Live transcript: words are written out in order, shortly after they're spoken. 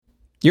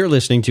You're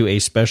listening to a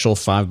special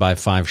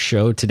 5x5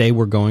 show. Today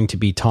we're going to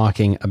be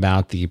talking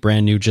about the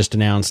brand new, just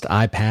announced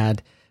iPad.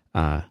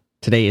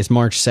 Today is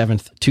March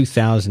 7th,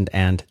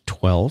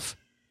 2012.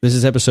 This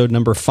is episode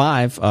number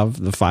 5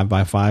 of the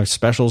 5x5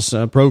 Specials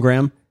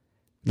program.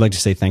 I'd like to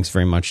say thanks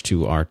very much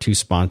to our two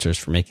sponsors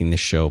for making this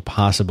show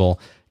possible.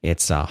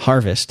 It's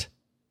Harvest,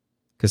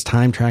 because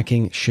time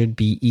tracking should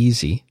be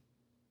easy.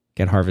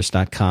 Get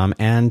harvest.com,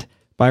 and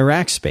by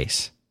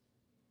Rackspace.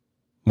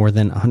 More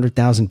than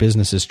 100,000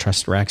 businesses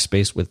trust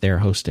Rackspace with their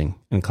hosting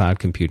and cloud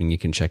computing. You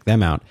can check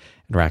them out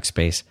at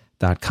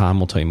rackspace.com.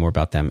 We'll tell you more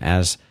about them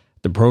as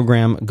the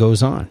program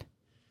goes on.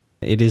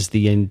 It is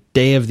the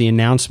day of the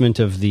announcement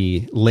of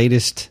the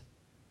latest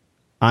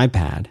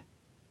iPad,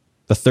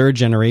 the third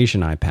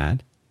generation iPad.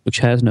 Which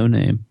has no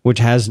name.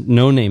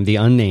 The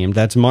unnamed.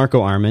 That's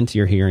Marco Arment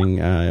you're hearing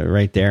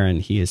right there,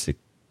 and he is the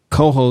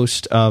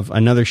co-host of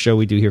another show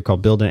we do here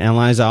called Build and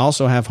Analyze. I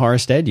also have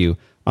Horace Dediu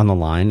on the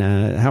line.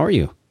 How are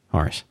you,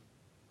 Horace?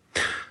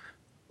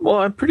 Well,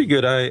 I'm pretty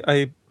good.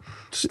 I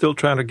still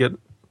trying to get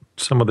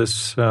some of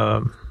this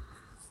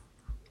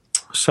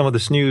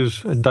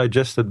news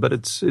digested, but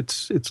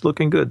it's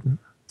looking good.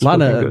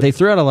 They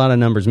threw out a lot of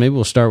numbers. Maybe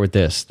we'll start with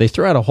this. They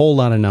threw out a whole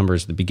lot of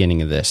numbers at the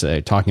beginning of this.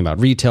 They're talking about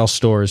retail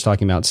stores,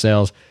 talking about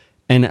sales,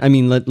 and I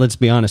mean, let's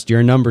be honest.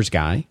 You're a numbers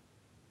guy.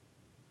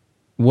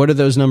 What do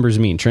those numbers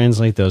mean?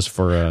 Translate those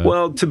for...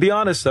 Well, to be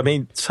honest, I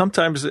mean,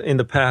 sometimes in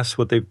the past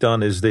what they've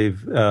done is they've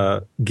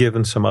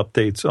given some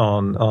updates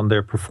on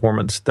their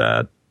performance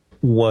that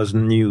was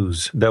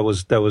news. That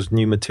was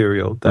new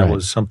material. That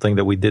was something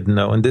that we didn't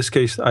know. In this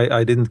case,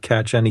 I didn't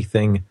catch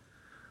anything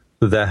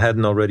that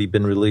hadn't already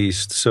been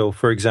released. So,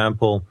 for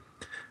example,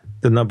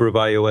 the number of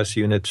iOS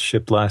units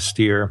shipped last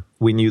year,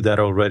 we knew that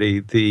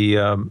already.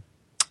 The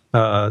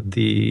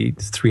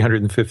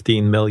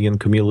 315 million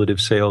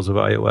cumulative sales of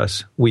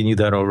iOS, we knew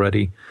that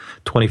already.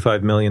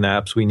 25 million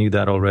apps, we knew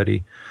that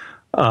already.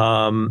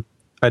 I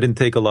didn't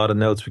take a lot of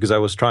notes because I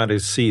was trying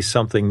to see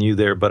something new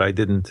there, but I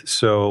didn't.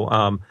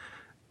 So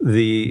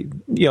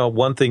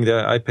one thing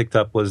that I picked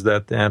up was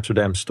that the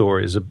Amsterdam store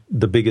is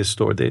the biggest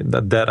store.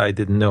 That I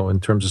didn't know in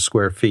terms of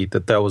square feet,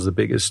 that was the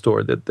biggest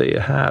store that they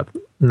have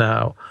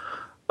now.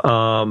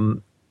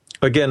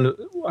 Again,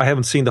 I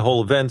haven't seen the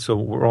whole event, so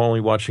we're only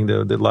watching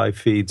the live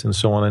feeds and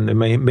so on. And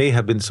it may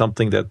have been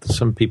something that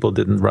some people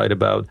didn't write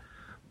about.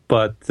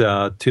 But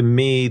to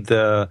me,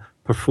 the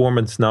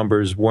performance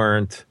numbers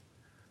weren't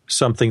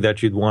something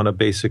that you'd want to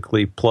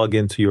basically plug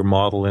into your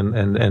model and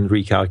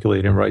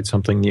recalculate and write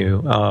something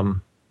new.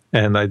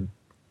 And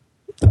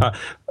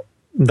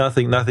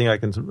nothing I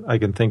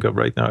can think of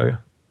right now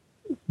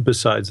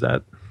besides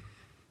that.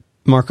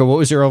 Marco, what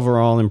was your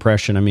overall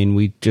impression? I mean,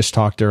 we just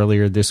talked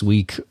earlier this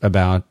week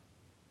about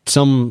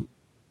some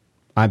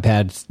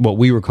iPad, what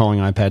we were calling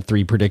iPad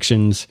 3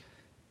 predictions,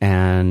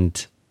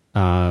 and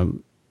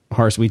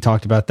Horace, we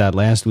talked about that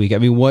last week. I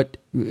mean, what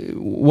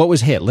was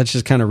hit? Let's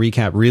just kind of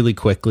recap really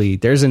quickly.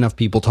 There's enough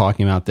people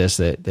talking about this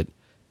that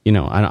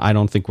I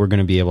don't think we're going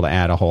to be able to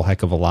add a whole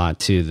heck of a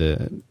lot to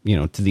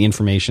the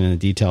information and the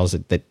details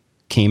that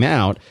came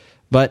out.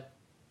 But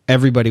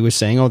everybody was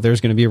saying,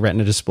 there's going to be a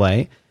Retina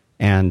display,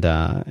 and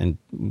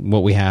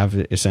what we have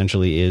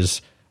essentially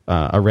is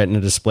a Retina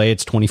display.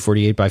 It's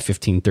 2048 by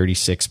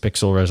 1536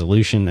 pixel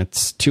resolution.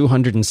 That's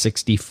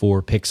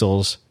 264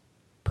 pixels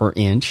per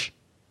inch.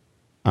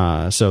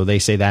 So they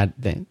say that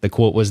the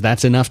quote was,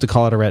 "That's enough to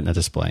call it a Retina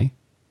display."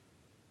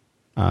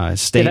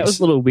 That was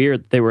a little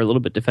weird. They were a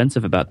little bit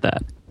defensive about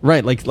that,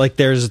 right? Like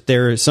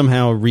they're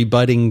somehow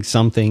rebutting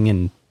something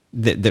and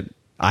that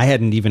I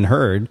hadn't even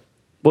heard.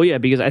 Well, yeah,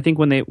 because I think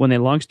when they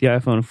launched the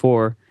iPhone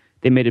 4,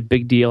 they made a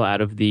big deal out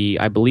of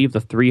I believe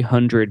the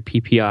 300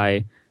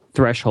 PPI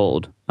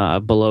threshold,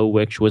 below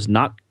which was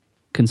not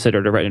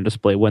considered a Retina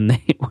display when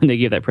they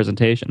gave that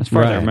presentation, as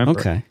far as I remember.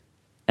 Okay.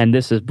 And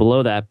this is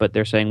below that, but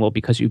they're saying, well,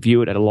 because you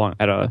view it at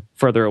a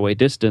further away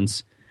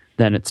distance,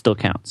 then it still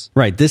counts.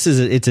 Right.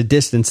 It's a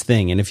distance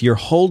thing, and if you're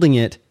holding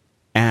it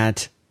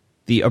at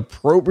the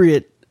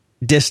appropriate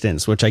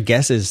distance, which I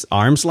guess is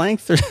arm's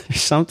length or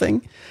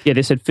something. Yeah,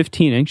 they said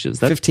 15 inches.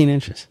 15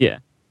 inches. Yeah,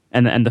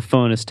 and the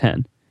phone is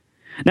 10.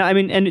 Now, I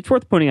mean, and it's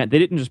worth pointing out, they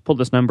didn't just pull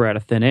this number out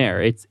of thin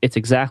air. It's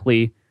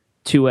exactly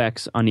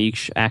 2x on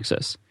each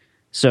axis.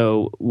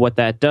 So what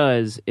that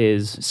does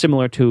is,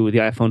 similar to the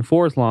iPhone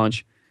 4's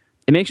launch,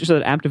 it makes it so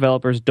that app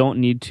developers don't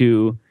need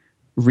to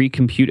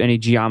recompute any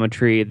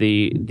geometry.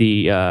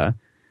 The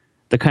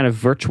kind of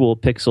virtual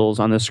pixels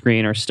on the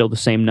screen are still the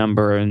same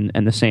number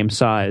and the same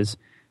size.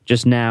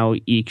 Just now,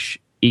 each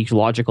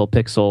logical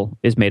pixel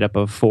is made up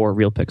of 4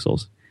 real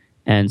pixels.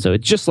 And so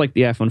it's just like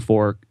the iPhone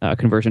 4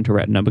 conversion to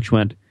Retina, which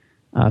went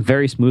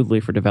very smoothly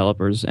for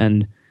developers.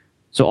 And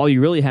so all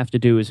you really have to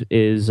do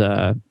is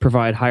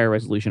provide higher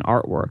resolution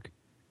artwork.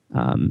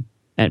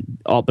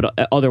 But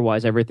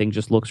otherwise everything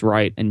just looks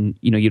right, and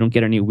you don't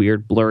get any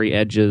weird blurry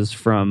edges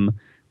from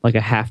like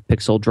a half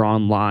pixel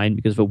drawn line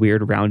because of a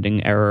weird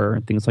rounding error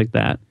and things like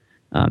that.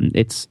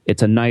 It's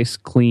a nice,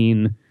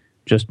 clean,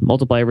 just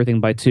multiply everything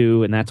by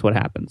 2, and that's what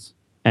happens.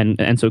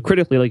 And so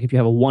critically, like if you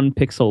have a 1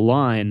 pixel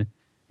line,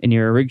 in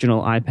your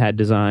original iPad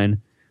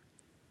design,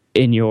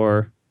 in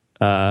your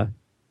the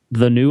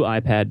new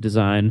iPad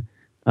design,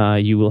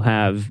 you will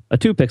have a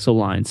 2-pixel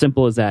line.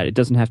 Simple as that. It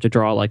doesn't have to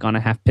draw like on a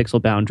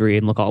half-pixel boundary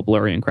and look all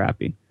blurry and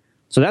crappy.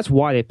 So that's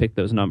why they picked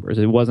those numbers.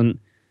 It wasn't,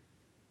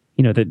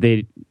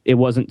 it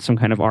wasn't some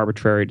kind of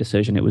arbitrary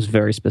decision. It was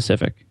very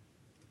specific.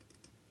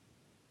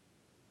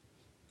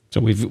 So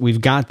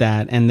we've got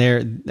that, and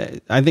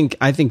I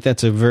think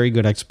that's a very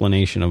good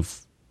explanation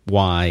of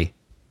why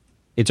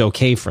it's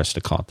okay for us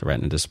to call it the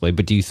Retina display.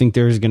 But do you think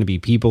there's going to be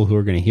people who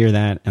are going to hear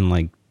that and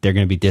like they're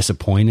going to be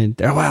disappointed?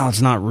 Well,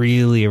 it's not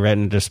really a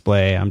Retina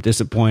display. I'm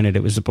disappointed.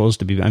 It was supposed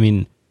to be. I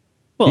mean,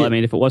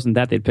 if it wasn't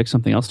that, they'd pick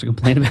something else to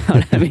complain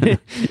about. I mean,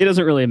 it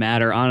doesn't really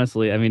matter,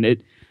 honestly. I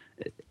mean,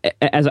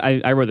 as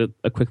I wrote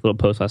a quick little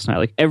post last night.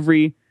 Like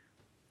every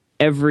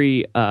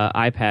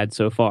iPad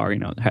so far,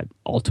 had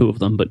all 2 of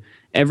them, but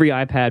every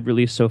iPad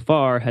released so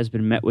far has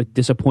been met with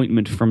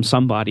disappointment from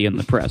somebody in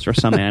the press or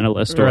some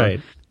analyst or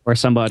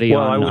somebody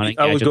on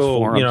Engadget's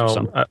forums or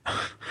something.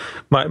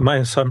 My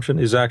assumption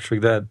is actually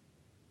that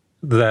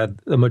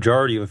the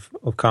majority of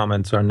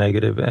comments are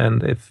negative,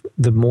 and if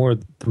the more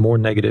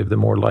negative, the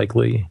more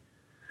likely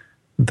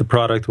the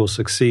product will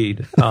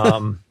succeed.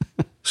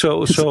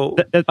 So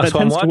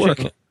I'm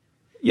watching.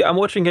 Yeah, I'm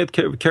watching it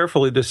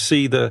carefully to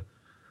see the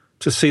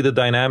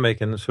dynamic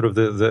and sort of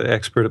the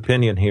expert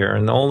opinion here.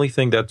 And the only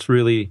thing that's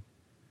really,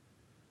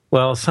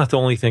 well, it's not the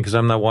only thing because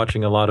I'm not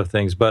watching a lot of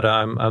things, but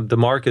the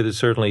market is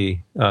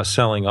certainly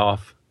selling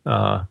off.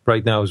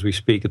 Right now as we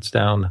speak, it's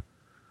down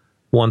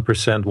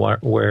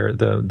 1% where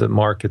the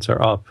markets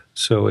are up.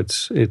 So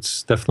it's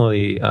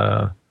definitely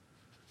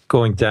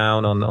going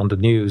down on the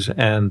news.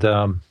 And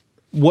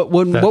what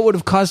would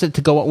have caused it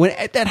to go up? When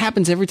that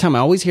happens every time, I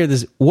always hear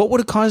this. What would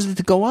have caused it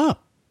to go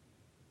up?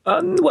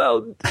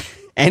 Well,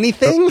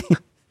 anything.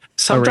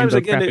 Sometimes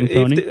again,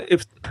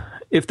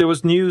 if there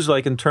was news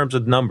like in terms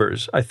of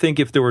numbers, I think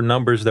if there were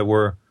numbers that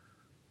were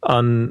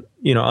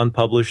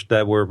unpublished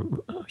that were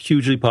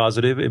hugely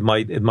positive, it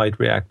might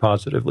react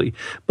positively.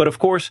 But of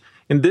course,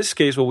 in this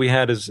case, what we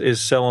had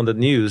is sell on the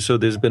news. So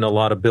there's been a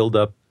lot of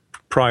buildup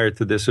prior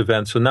to this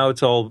event. So now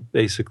it's all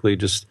basically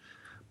just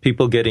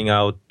people getting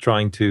out,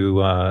 trying to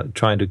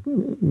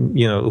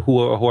who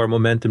are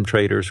momentum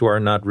traders who are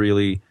not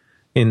really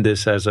in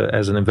this as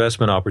an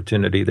investment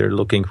opportunity. They're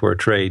looking for a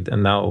trade,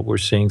 and now we're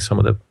seeing some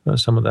of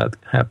that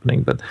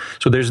happening. But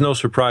so there's no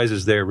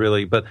surprises there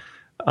really. But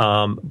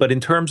in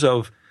terms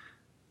of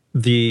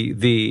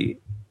I've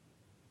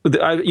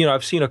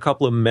seen a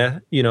couple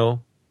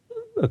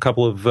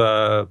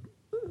of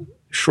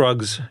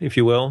shrugs, if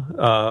you will,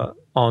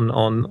 on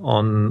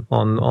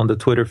the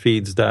Twitter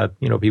feeds that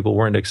people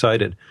weren't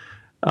excited.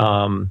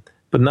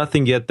 But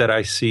nothing yet that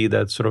I see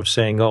that's sort of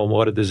saying, "Oh,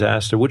 what a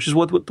disaster," which is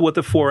what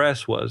the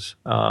 4S was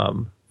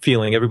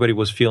feeling. Everybody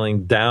was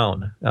feeling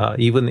down,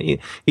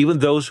 even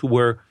those who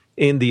were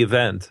in the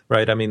event,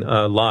 right? I mean,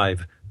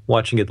 live,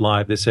 watching it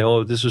live, they say,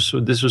 "Oh, this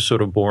was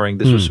sort of boring.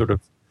 This was sort of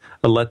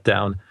a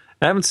letdown."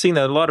 I haven't seen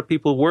that. A lot of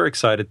people were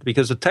excited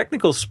because the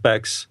technical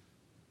specs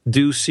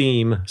do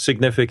seem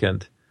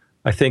significant.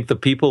 I think the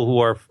people who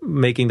are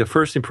making the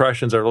first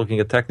impressions are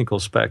looking at technical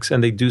specs,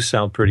 and they do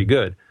sound pretty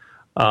good.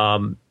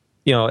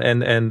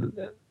 And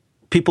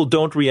people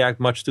don't react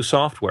much to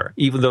software,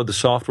 even though the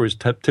software is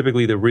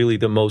typically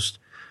the most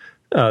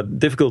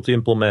difficult to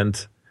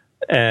implement,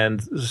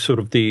 and sort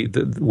of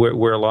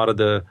where a lot of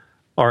the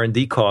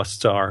R&D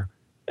costs are.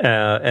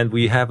 And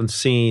we haven't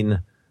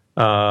seen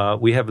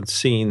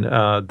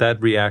that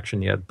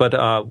reaction yet. But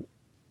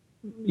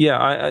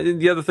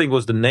the other thing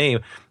was the name.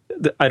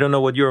 I don't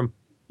know what your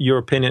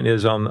opinion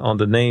is on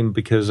the name,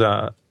 because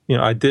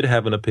I did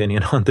have an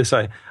opinion on this.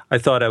 I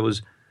thought I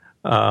was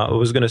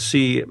going to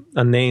see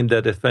a name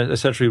that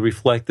essentially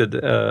reflected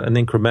an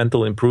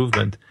incremental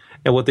improvement,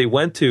 and what they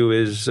went to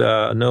is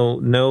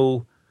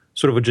no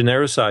sort of a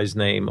genericized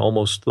name,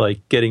 almost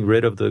like getting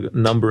rid of the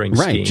numbering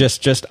scheme. Right,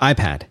 just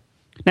iPad.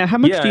 Now, how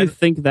much do you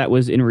think that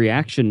was in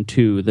reaction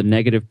to the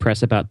negative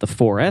press about the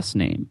 4S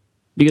name?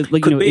 Because,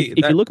 if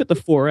you look at the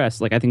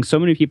 4S, I think so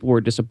many people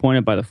were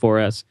disappointed by the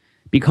 4S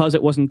because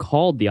it wasn't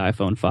called the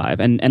iPhone 5,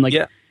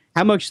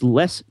 how much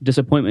less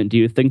disappointment do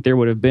you think there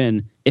would have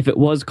been if it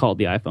was called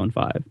the iPhone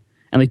 5?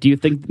 And do you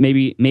think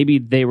maybe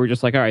they were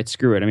just like, all right,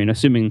 screw it? I mean,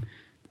 assuming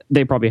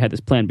they probably had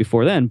this plan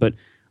before then, but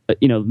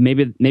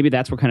maybe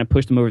that's what kind of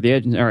pushed them over the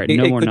edge. And all right,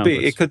 no more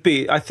numbers. It could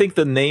be. I think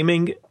the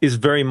naming is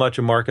very much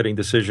a marketing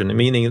decision,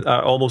 meaning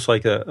almost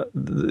like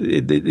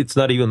it's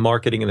not even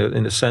marketing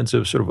in the sense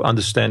of sort of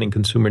understanding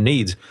consumer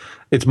needs.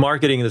 It's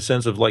marketing in the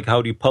sense of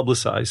how do you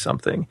publicize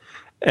something,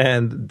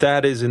 and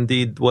that is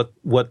indeed what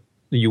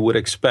you would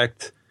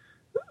expect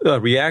a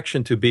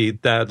reaction to be,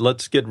 that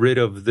let's get rid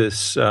of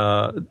this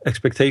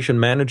expectation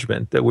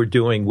management that we're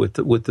doing with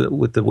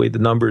the way the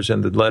numbers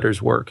and the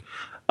letters work.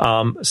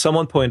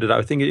 Someone pointed out,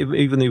 I think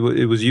even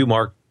it was you,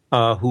 Mark,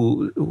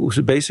 who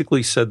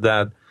basically said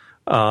that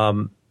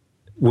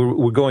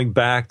we're going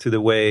back to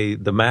the way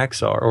the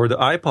Macs are, or the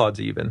iPods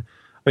even.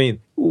 I mean,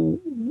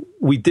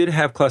 we did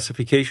have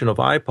classification of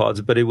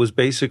iPods, but it was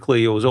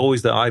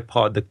always the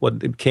iPod that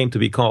what it came to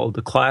be called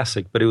the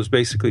Classic, but it was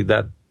basically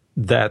that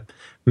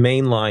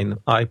mainline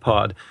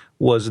iPod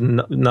was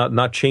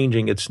not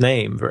changing its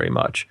name very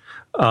much.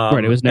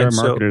 Right, it was never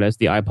marketed as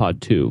the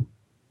iPod 2.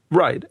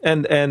 Right,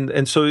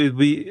 and so it'd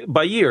be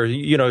by year.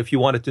 If you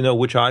wanted to know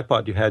which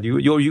iPod you had,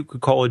 you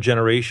could call a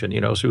generation.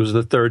 So it was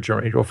the third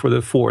generation or for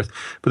the fourth,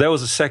 but that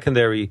was a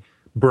secondary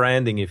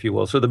branding, if you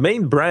will. So the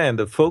main brand,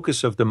 the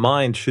focus of the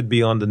mind should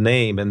be on the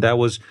name, and that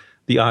was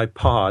the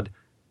iPod,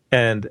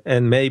 and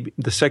maybe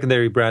the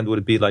secondary brand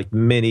would be like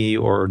Mini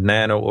or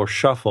Nano or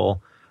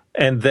Shuffle,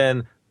 and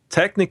then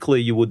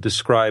technically you would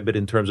describe it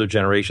in terms of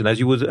generation as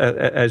you would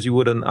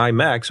an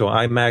iMac. So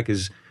iMac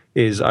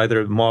is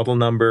either model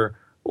number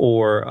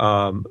or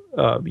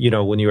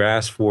when you're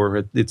asked for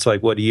it, it's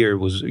like what year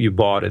you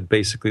bought it.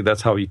 Basically,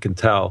 that's how you can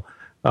tell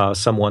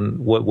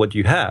someone what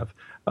you have.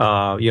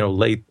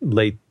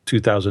 Late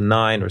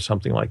 2009 or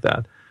something like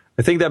that.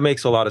 I think that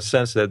makes a lot of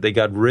sense that they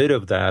got rid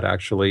of that.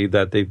 Actually,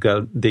 that they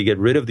get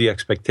rid of the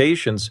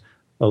expectations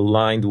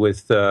aligned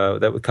with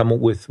that would come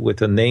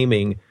with a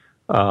naming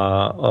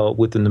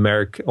with the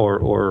numeric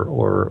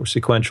or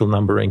sequential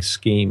numbering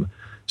scheme.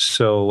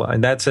 So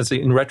in that sense,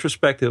 in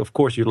retrospect, of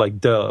course, you're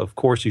like, duh. Of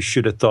course, you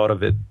should have thought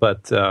of it,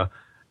 but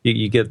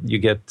you get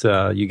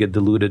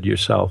deluded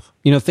yourself.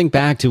 Think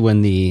back to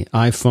when the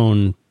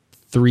iPhone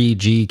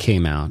 3G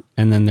came out,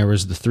 and then there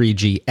was the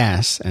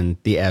 3GS, and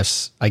the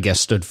S, I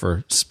guess, stood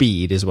for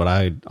speed, is what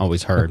I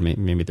always heard.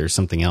 Maybe there's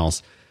something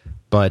else,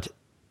 but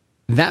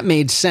that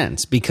made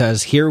sense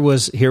because here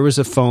was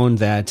a phone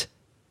that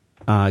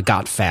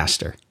got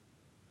faster.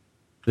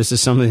 This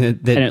is something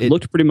that and it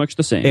looked pretty much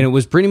the same, and it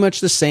was pretty much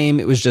the same.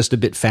 It was just a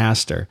bit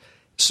faster.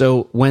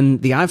 So when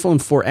the iPhone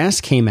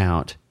 4S came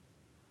out,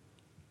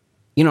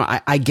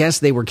 I guess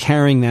they were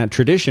carrying that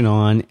tradition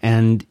on,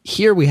 and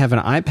here we have an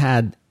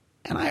iPad.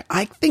 And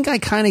I think I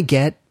kind of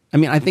get,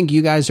 I think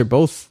you guys are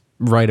both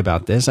right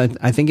about this. I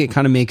think it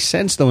kind of makes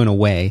sense, though, in a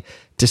way,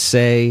 to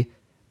say,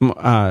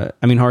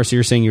 Horace,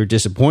 you're saying you're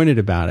disappointed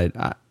about it.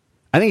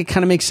 I think it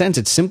kind of makes sense.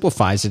 It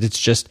simplifies it. It's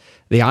just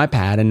the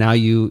iPad, and now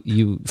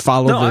you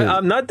follow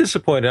I'm not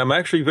disappointed. I'm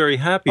actually very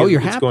happy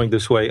it's going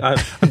this way. I'm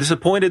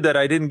disappointed that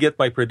I didn't get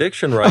my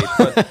prediction right,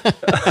 but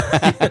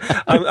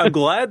I'm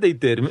glad they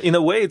did. In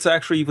a way, it's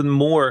actually even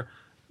more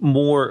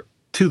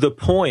to the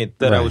point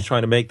that I was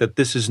trying to make, that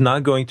this is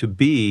not going to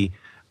be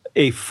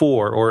a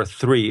 4 or a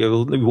 3. It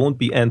won't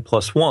be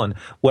N+1.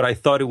 What I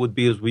thought it would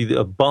be is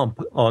a bump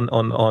on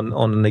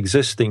an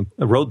existing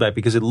roadmap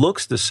because it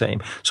looks the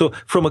same. So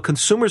from a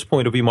consumer's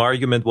point of view, my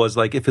argument was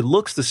like, if it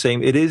looks the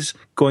same, it is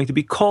going to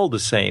be called the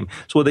same.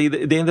 So what they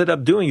ended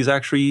up doing is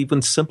actually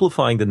even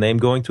simplifying the name,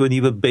 going to an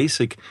even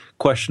basic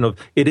question of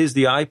it is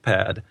the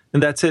iPad.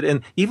 And that's it.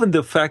 And even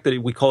the fact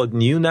that we call it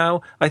new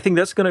now, I think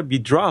that's going to be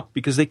dropped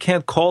because they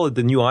can't call it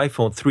the new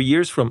iPhone 3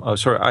 years from,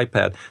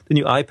 iPad, the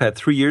new iPad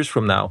 3 years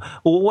from now.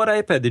 Well, what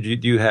iPad do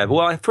you have?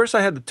 Well, first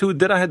I had the 2,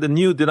 then I had the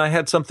new, then I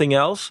had something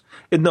else.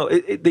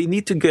 They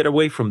need to get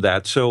away from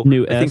that. So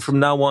new I think from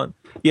now on,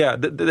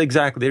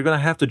 exactly. They're going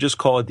to have to just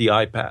call it the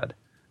iPad.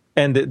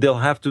 And they'll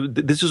have to,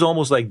 this is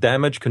almost like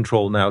damage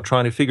control now,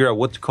 trying to figure out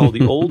what to call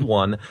the old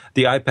one.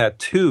 The iPad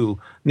 2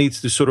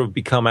 needs to sort of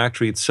become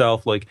actually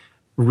itself like,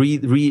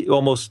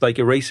 almost like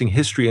erasing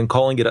history and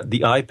calling it the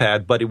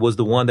iPad, but it was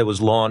the one that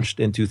was launched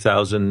in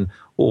 2010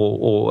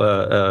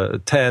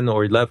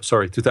 or 11.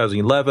 Sorry,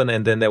 2011,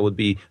 and then that would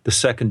be the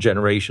second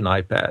generation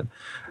iPad.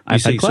 You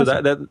see,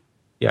 so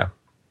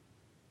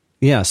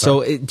yeah.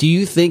 So, do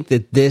you think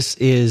that this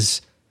is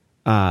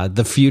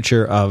the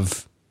future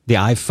of the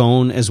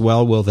iPhone as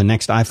well? Will the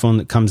next iPhone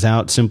that comes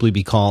out simply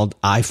be called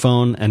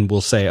iPhone, and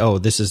we'll say, "Oh,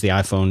 this is the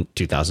iPhone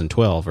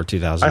 2012 or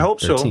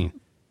 2013"?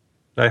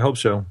 I hope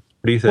so.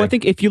 What do you think? Well, I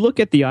think if you look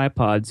at the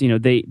iPods,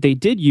 they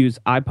did use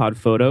iPod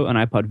Photo and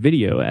iPod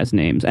Video as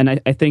names,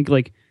 and I think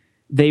like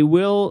they're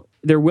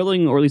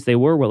willing, or at least they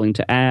were willing,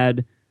 to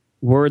add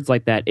words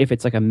like that if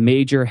it's like a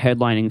major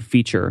headlining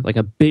feature, like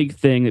a big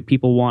thing that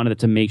people wanted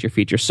that's a major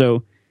feature.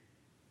 So,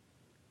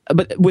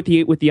 but with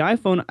the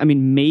iPhone,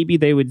 maybe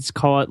they would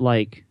call it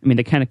like,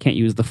 they kind of can't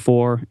use the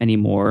 4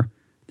 anymore.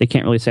 They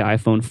can't really say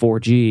iPhone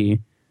 4G.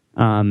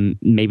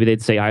 Maybe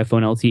they'd say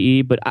iPhone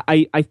LTE, but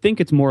I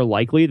think it's more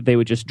likely that they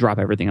would just drop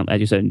everything,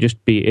 as you said, and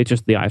it's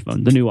just the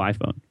iPhone, the new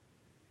iPhone.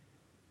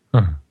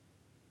 Huh.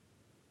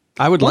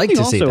 I would like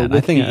to see that.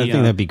 I think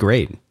that'd be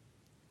great.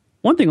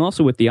 One thing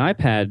also with the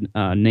iPad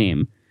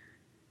name,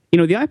 the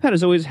iPad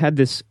has always had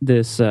this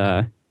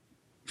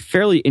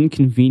fairly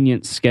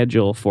inconvenient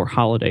schedule for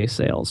holiday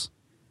sales.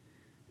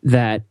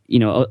 That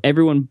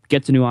everyone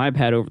gets a new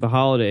iPad over the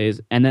holidays,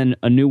 and then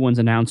a new one's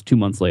announced 2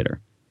 months later.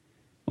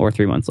 Or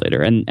 3 months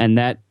later, and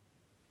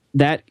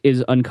that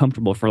is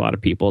uncomfortable for a lot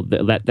of people.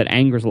 That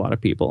angers a lot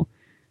of people.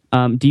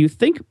 Do you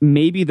think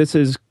maybe this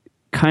is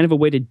kind of a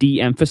way to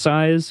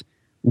de-emphasize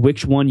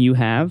which one you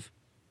have?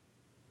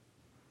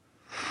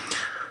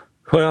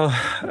 Well,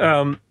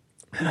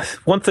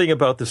 one thing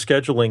about the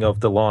scheduling of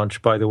the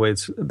launch, by the way,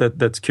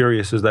 that's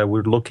curious, is that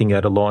we're looking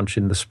at a launch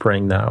in the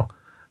spring now.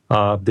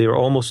 They're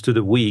almost to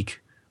the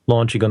week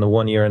launching on the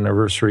 1-year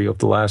anniversary of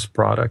the last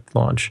product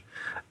launch.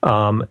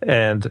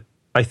 And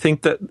I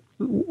think that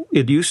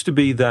it used to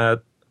be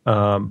that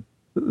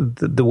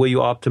the way you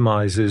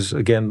optimize is,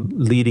 again,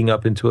 leading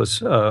up into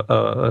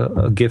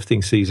a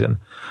gifting season.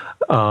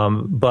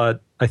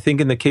 But I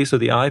think in the case of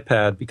the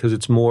iPad, because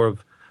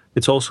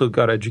it's also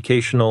got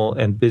educational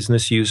and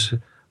business use,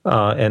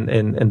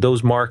 and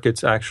those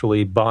markets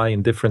actually buy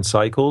in different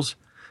cycles.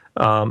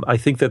 I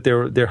think that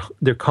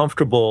they're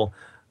comfortable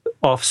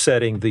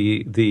offsetting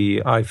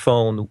the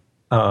iPhone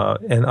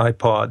and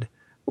iPod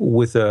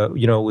with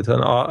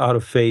an out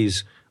of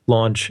phase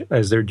launch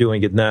as they're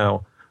doing it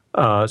now.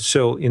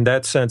 So in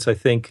that sense, I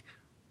think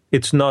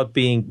it's not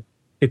being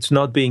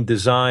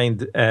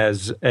designed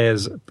as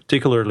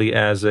particularly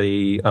as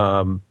a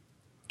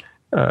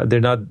they're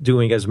not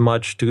doing as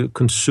much to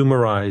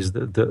consumerize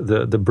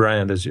the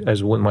brand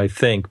as one might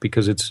think,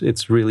 because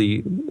it's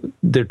really,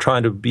 they're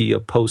trying to be a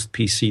post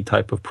PC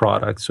type of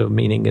product. So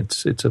meaning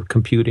it's a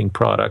computing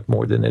product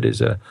more than it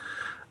is a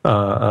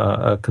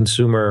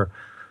consumer,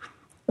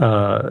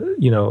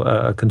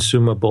 a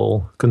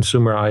consumable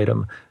consumer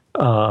item.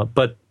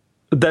 But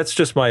that's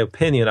just my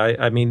opinion.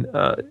 I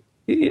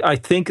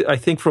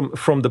think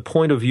from the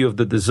point of view of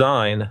the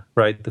design,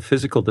 right, the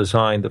physical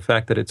design, the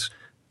fact that it's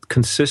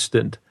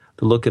consistent,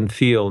 the look and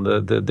feel,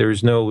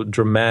 there's no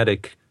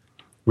dramatic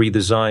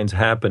redesigns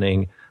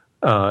happening.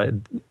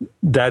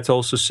 That's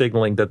also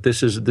signaling that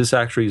this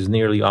actually is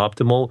nearly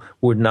optimal.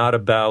 We're not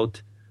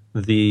about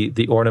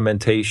the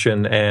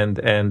ornamentation and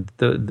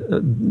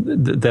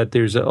that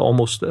there's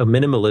almost a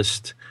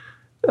minimalist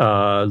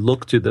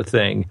look to the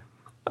thing.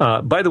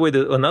 By the way,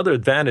 another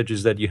advantage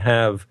is that you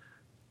have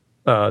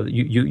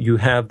you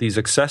have these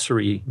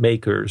accessory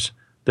makers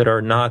that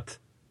are not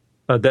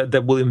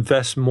that will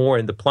invest more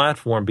in the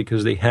platform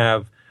because they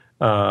have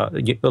a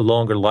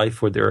longer life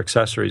for their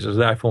accessories. As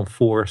the iPhone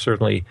 4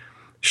 certainly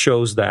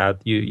shows that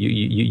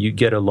you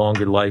get a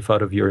longer life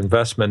out of your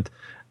investment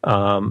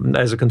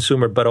as a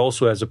consumer, but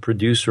also as a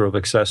producer of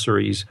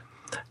accessories,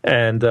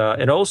 and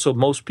also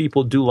most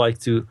people do like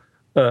to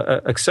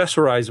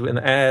accessorize and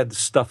add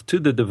stuff to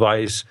the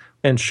device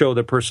and show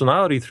their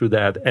personality through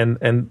that. And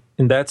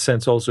in that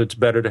sense, also, it's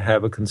better to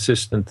have a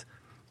consistent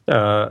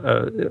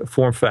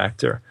form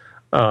factor.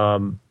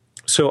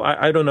 So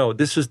I don't know.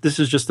 This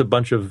is just a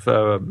bunch of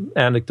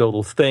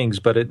anecdotal things,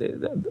 but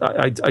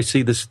I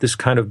see this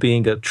kind of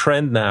being a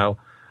trend now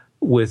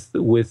with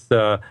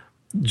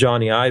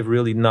Johnny Ive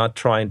really not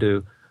trying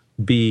to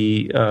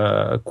be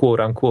quote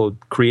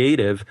unquote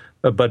creative,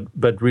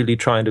 but really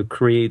trying to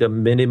create a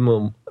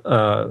minimum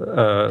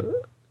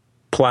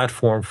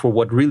platform for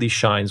what really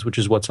shines, which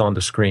is what's on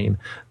the screen.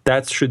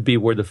 That should be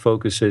where the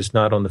focus is,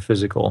 not on the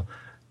physical.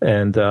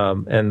 And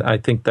I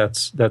think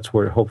that's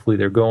where hopefully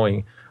they're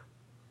going.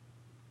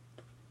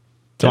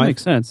 So that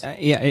makes sense.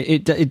 Yeah,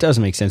 it does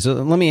make sense. So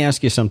let me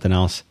ask you something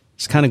else.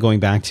 It's kind of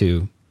going back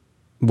to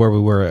where we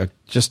were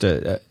just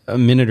a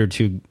minute or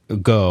two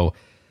ago.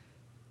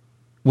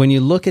 When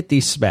you look at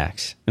these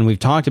specs, and we've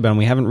talked about them,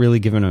 we haven't really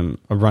given them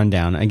a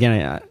rundown.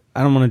 Again,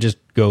 I don't want to just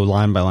go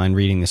line by line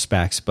reading the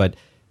specs, but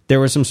there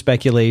was some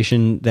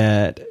speculation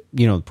that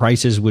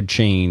prices would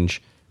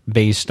change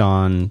based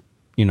on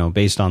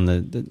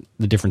the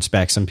different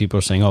specs. Some people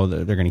are saying, oh,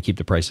 they're going to keep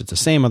the price at the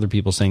same. Other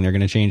people saying they're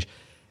going to change,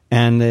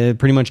 and they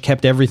pretty much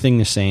kept everything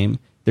the same.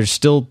 There's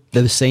still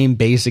the same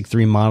basic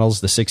three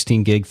models: the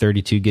 16 gig,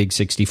 32 gig,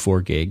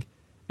 64 gig,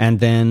 and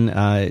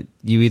then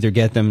you either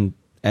get them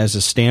as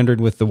a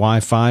standard with the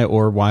Wi-Fi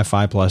or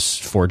Wi-Fi plus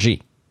 4G.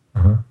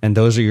 Uh-huh. And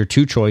those are your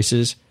two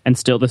choices. And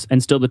still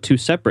the two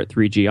separate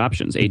 3G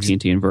options,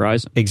 AT&T and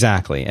Verizon.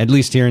 Exactly. At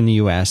least here in the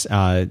US,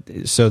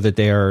 so that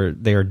they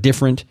are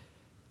different.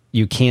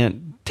 You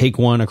can't take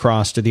one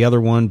across to the other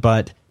one,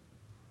 but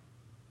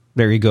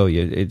there you go.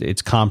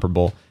 It's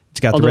comparable. It's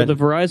got Although the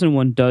Verizon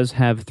one does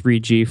have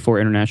 3G for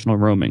international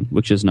roaming,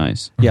 which is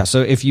nice. Yeah,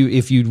 so if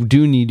you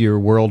do need your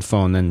world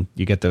phone, then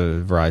you get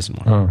the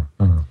Verizon one.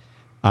 Uh-huh.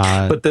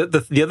 But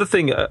the other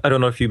thing, I don't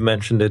know if you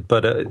mentioned it,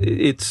 but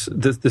it's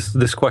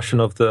this question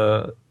of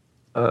the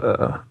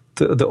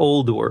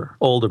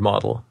older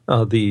model,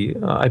 the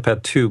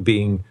iPad 2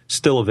 being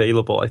still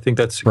available. I think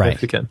that's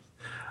significant.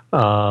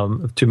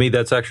 Right. To me,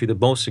 that's actually the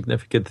most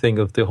significant thing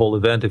of the whole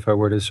event. If I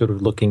were to sort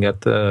of look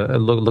at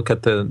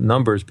the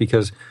numbers,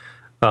 because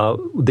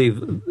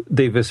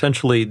they've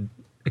essentially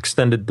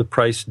extended the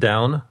price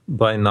down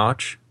by a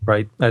notch,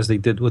 right, as they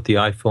did with the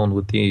iPhone,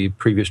 with the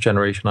previous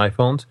generation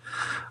iPhones.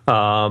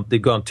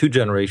 They've gone 2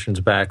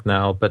 generations back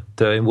now, but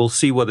we'll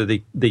see whether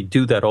they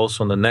do that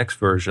also in the next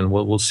version.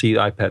 We'll see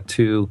iPad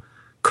 2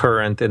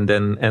 current and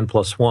then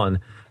N+1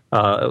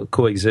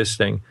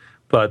 coexisting.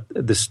 But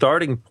the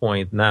starting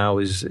point now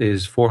is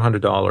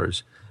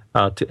 $400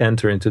 to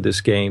enter into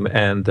this game,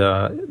 and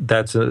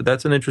that's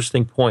an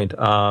interesting point.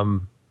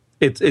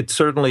 It's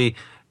certainly,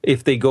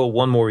 if they go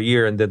one more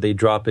year and then they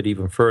drop it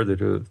even further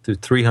to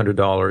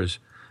 $300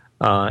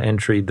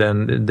 entry,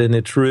 then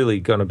it's really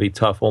going to be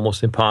tough,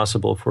 almost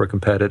impossible for a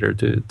competitor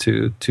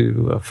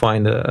to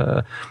find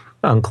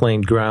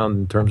unclaimed ground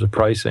in terms of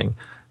pricing.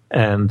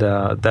 And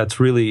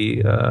that's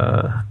really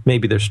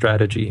maybe their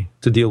strategy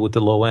to deal with the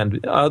low end,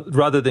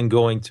 rather than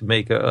going to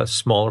make a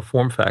smaller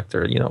form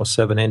factor, a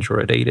 7-inch or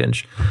an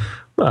 8-inch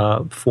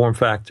form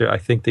factor. I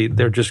think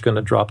they're just going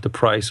to drop the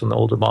price on the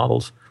older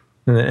models.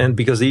 And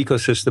because the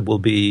ecosystem will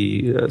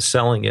be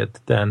selling it,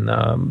 then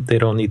they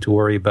don't need to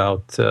worry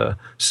about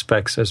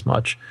specs as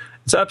much.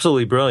 It's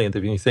absolutely brilliant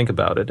if you think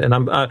about it. And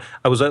that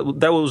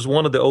was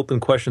one of the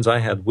open questions I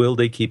had. Will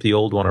they keep the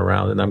old one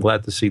around? And I'm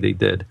glad to see they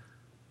did.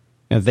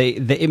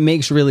 It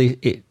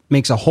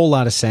makes a whole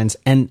lot of sense.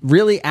 And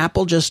really,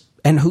 Apple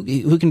and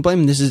who can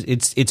blame them?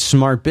 It's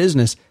smart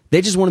business.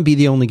 They just want to be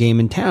the only game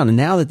in town. And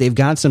now that they've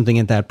got something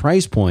at that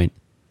price point,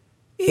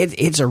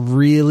 it's a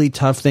really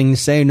tough thing to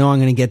say. No, I'm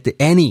going to get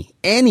any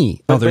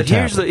other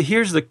tablet. But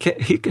here's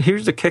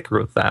the kicker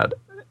with that.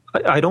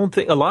 I don't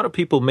think a lot of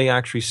people may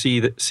actually see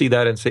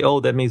that and say,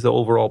 oh, that means the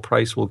overall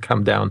price will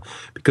come down,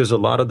 because a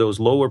lot of those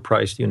lower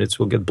priced units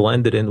will get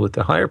blended in with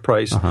the higher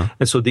price.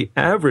 And so the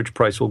average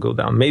price will go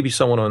down. Maybe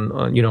someone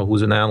on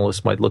who's an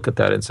analyst might look at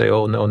that and say,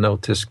 oh, no,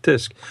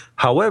 tisk.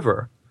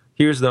 However,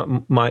 here's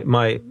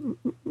my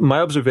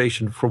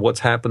observation for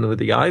what's happened with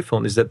the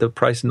iPhone is that the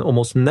price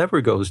almost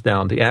never goes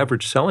down. The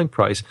average selling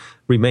price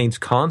remains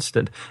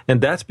constant. And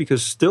that's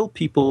because still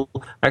people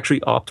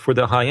actually opt for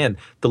the high end.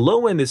 The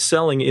low end is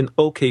selling in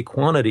okay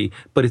quantity,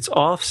 but it's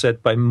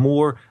offset by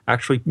more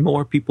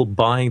people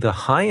buying the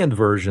high end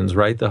versions,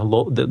 right?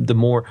 The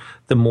more,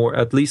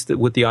 at least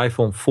with the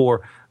iPhone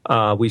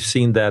 4, we've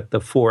seen that the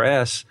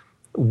 4S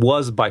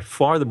was by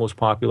far the most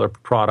popular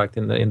product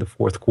in the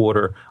fourth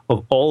quarter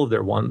of all of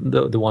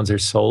the ones they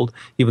sold,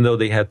 even though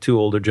they had two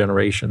older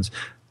generations.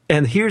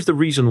 And here's the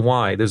reason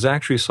why. There's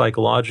actually a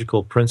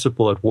psychological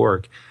principle at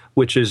work,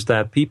 which is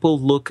that people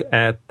look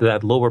at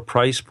that lower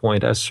price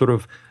point as sort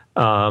of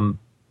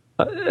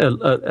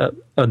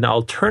an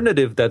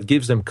alternative that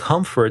gives them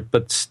comfort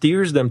but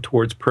steers them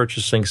towards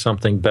purchasing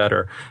something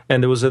better.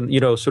 And there was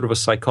sort of a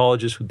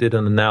psychologist who did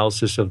an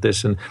analysis of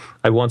this, and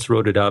I once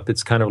wrote it up.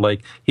 It's kind of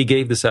like he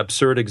gave this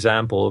absurd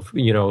example of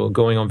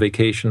going on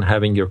vacation,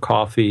 having your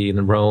coffee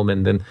in Rome,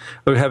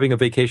 or having a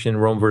vacation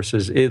in Rome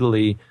versus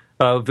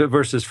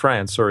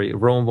France,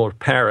 Rome or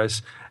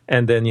Paris,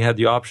 and then you had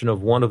the option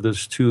of one of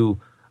those two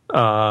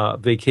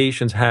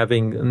vacations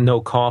having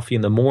no coffee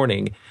in the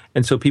morning,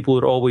 and so people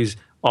would always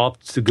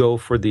opt to go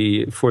for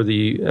the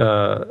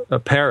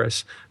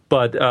Paris.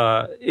 But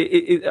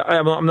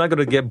I'm not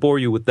going to bore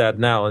you with that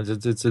now.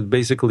 It's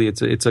basically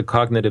a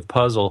cognitive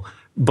puzzle.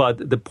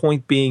 But the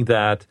point being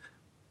that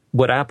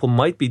what Apple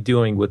might be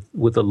doing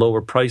with a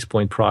lower price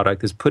point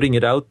product is putting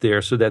it out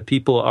there so that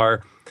people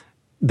are.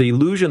 The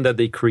illusion that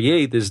they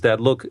create is that,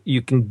 look,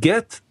 you can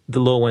get the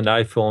low end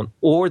iPhone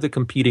or the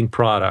competing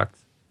product,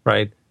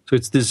 right? So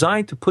it's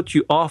designed to put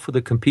you off of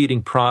the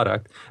competing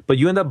product, but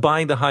you end up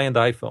buying the high end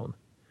iPhone.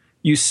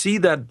 You see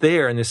that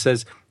there, and it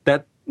says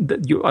that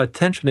your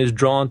attention is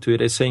drawn to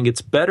it as saying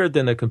it's better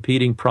than a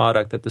competing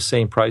product at the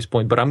same price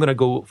point, but I'm going to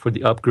go for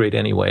the upgrade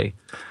anyway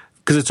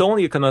because it's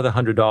only another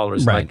 $100. Right.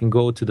 And I can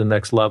go to the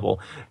next level,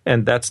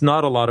 and that's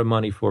not a lot of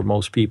money for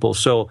most people.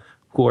 So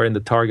who are in the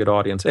target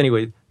audience.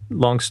 Anyway,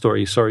 long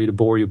story. Sorry to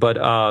bore you,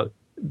 but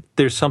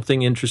there's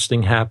something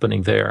interesting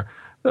happening there.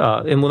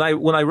 And when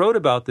I wrote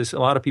about this, a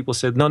lot of people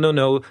said,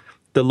 no.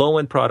 The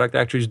low-end product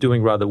actually is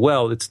doing rather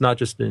well. It's not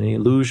just an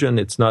illusion.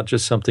 It's not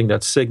just something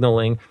that's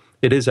signaling.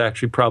 It is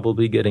actually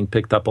probably getting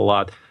picked up a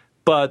lot.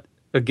 But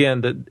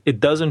again, it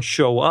doesn't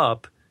show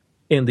up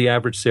in the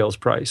average sales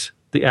price.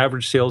 The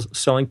average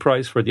selling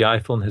price for the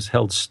iPhone has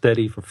held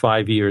steady for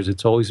 5 years.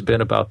 It's always been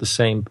about the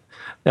same,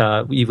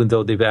 even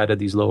though they've added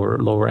these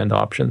lower-end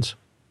options.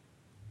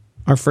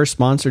 Our first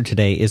sponsor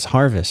today is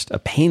Harvest, a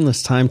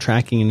painless time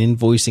tracking and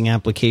invoicing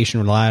application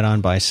relied on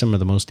by some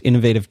of the most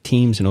innovative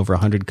teams in over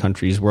 100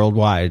 countries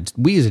worldwide.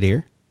 We use it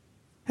here.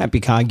 Happy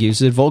Cog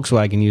uses it.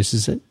 Volkswagen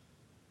uses it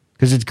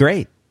because it's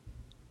great.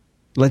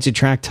 It lets you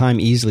track time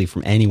easily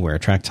from anywhere.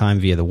 Track time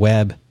via the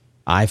web,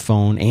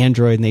 iPhone,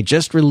 Android, and they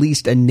just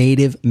released a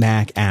native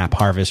Mac app,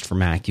 Harvest for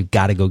Mac. You've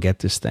got to go get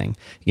this thing.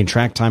 You can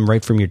track time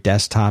right from your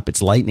desktop.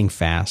 It's lightning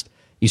fast.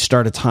 You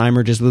start a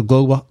timer just with a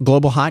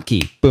global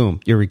hotkey. Boom,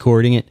 you're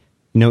recording it.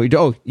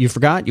 You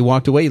forgot, you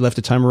walked away, you left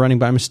a timer running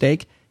by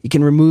mistake. You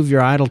can remove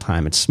your idle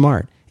time. It's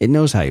smart. It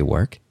knows how you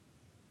work.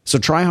 So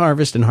try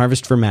Harvest and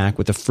Harvest for Mac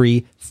with a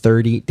free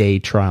 30-day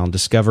trial and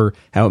discover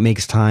how it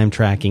makes time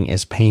tracking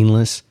as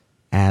painless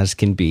as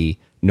can be.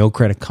 No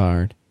credit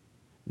card,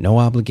 no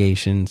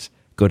obligations.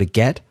 Go to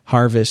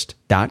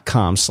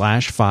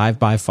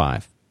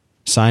getharvest.com/5x5.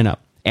 Sign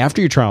up.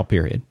 After your trial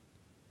period,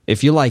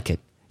 if you like it,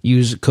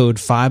 use code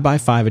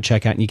 5x5 at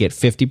checkout and you get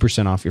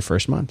 50% off your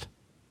first month.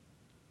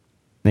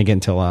 And again,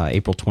 until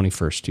April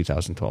 21st,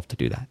 2012 to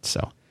do that.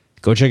 So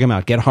go check them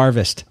out.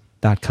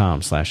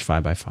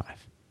 GetHarvest.com/5x5.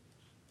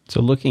 So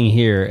looking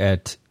here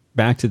at,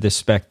 back to this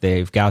spec,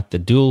 they've got the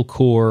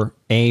dual-core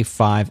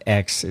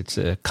A5X. It's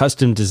a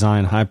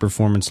custom-designed,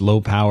 high-performance,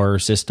 low-power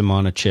system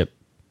on a chip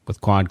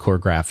with quad-core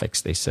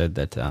graphics. They said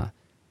that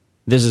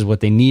this is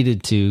what they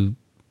needed to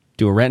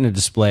do a Retina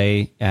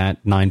display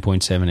at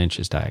 9.7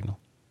 inches diagonal.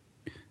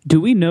 Do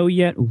we know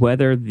yet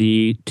whether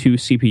the 2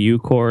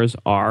 CPU cores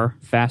are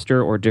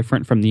faster or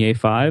different from the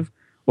A5,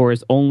 or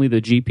is only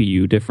the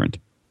GPU different?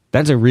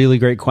 That's a really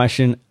great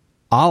question.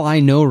 All I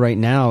know right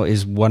now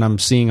is what I'm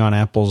seeing on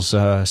Apple's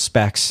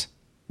specs,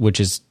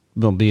 which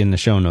will be in the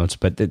show notes,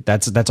 but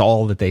that's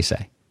all that they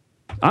say.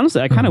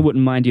 Honestly, I kind of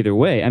wouldn't mind either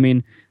way. I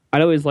mean,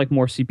 I'd always like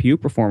more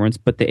CPU performance,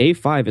 but the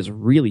A5 is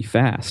really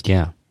fast.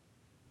 Yeah.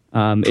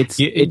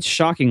 It's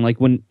shocking. Like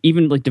when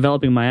even like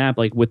developing my app,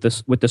 like with the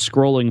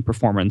scrolling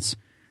performance,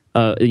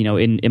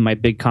 in my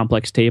big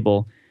complex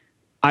table,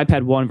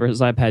 iPad 1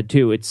 versus iPad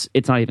 2, it's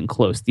not even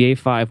close. The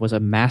A5 was a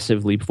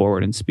massive leap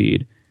forward in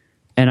speed.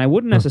 And I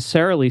wouldn't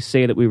necessarily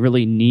say that we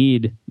really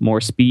need more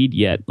speed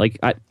yet. Like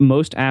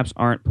most apps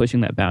aren't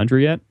pushing that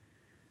boundary yet.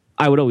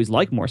 I would always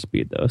like more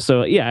speed though.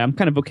 So yeah, I'm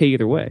kind of okay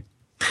either way.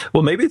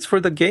 Well, maybe it's for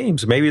the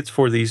games. Maybe it's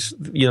for these,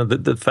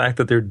 the fact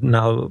that they're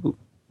now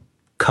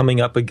coming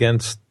up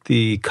against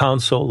the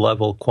console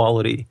level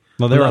quality.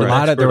 Well, there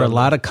were a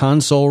lot of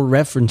console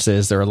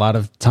references. There are a lot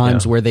of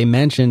times where they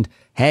mentioned,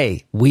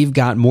 "Hey, we've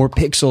got more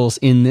pixels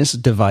in this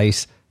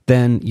device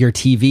than your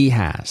TV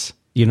has."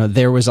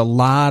 There was a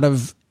lot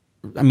of,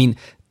 I mean,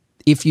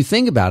 if you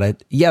think about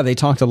it, yeah, they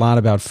talked a lot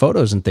about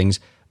photos and things,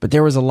 but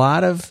there was a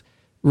lot of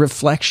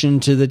reflection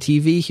to the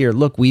TV here.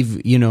 Look,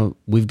 we've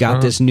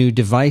got this new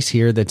device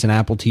here that's an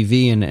Apple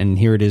TV, and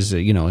here it is.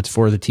 It's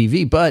for the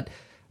TV, but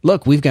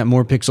look, we've got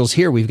more pixels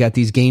here. We've got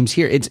these games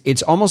here.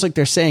 It's almost like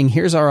they're saying,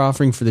 here's our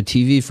offering for the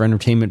TV for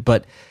entertainment,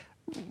 but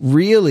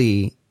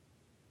really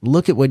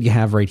look at what you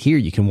have right here.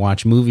 You can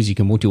watch movies. You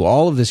can do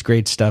all of this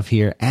great stuff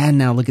here. And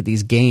now look at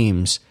these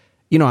games.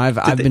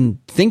 I've been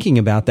thinking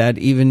about that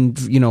even,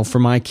 for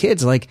my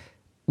kids, like,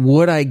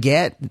 would I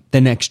get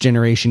the next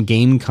generation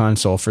game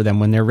console for them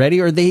when they're ready?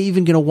 Or are they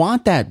even going to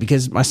want that?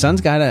 Because my son's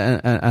got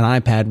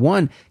an iPad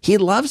 1. He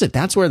loves it.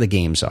 That's where the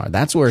games are.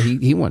 That's where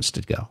he wants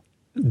to go.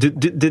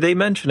 Did they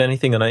mention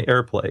anything on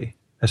AirPlay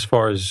as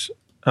far as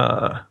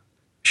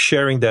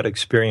sharing that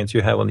experience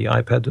you have on the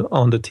iPad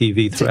on the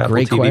TV through Apple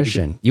TV? Great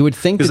question. You would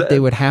think that they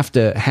would have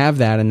to have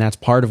that, and that's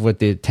part of what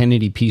the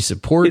 1080p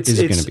support is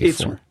going to be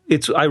for.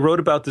 I wrote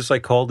about this. I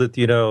called it,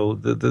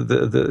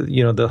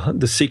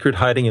 the secret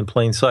hiding in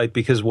plain sight,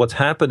 because what's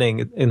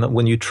happening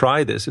when you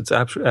try this, it's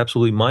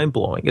absolutely mind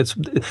blowing. It's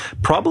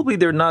probably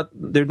they're not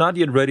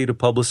yet ready to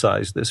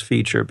publicize this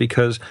feature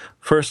because,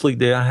 firstly,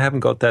 they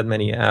haven't got that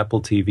many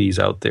Apple TVs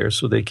out there,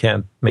 so they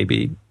can't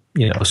maybe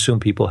assume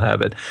people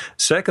have it.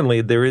 Secondly,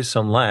 there is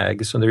some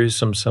lag, so there is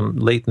some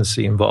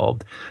latency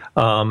involved.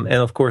 And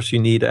of course, you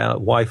need a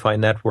Wi-Fi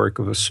network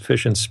of a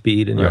sufficient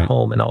speed in your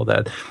home and all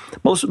that.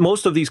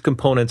 Most of these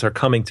components are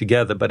coming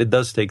together, but it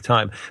does take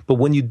time. But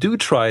when you do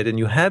try it and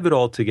you have it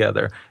all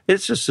together,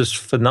 it's just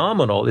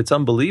phenomenal. It's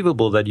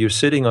unbelievable that you're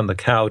sitting on the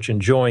couch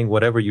enjoying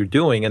whatever you're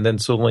doing, and then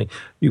suddenly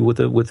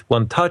with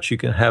one touch, you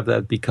can have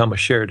that become a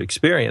shared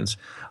experience.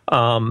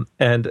 I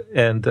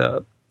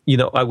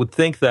would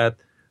think that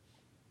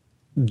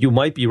you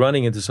might be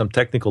running into some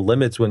technical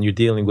limits when you're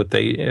dealing with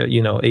the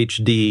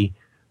HD.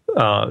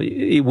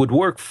 It would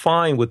work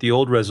fine with the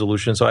old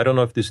resolution, so I don't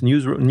know if this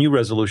new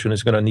resolution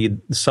is going to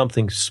need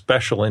something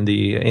special in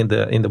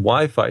the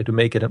Wi-Fi to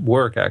make it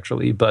work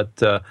actually.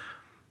 But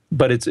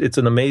it's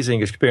an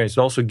amazing experience.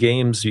 And also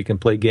games, you can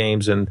play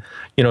games, and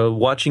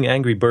watching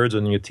Angry Birds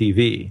on your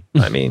TV.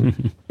 I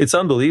mean, it's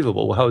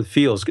unbelievable how it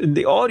feels.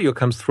 The audio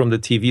comes from the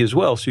TV as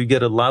well, so you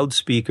get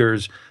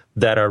loudspeakers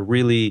that are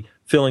really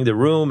filling the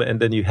room, and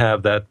then you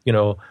have that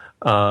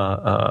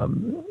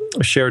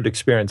shared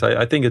experience.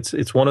 I think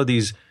it's one of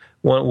these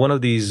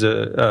what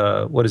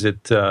is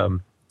it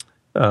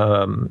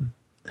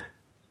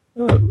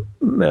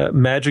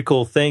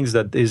magical things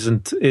that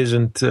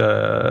isn't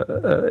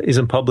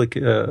public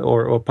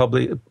or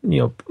public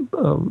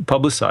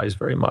publicized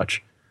very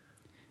much.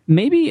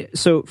 Maybe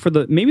so.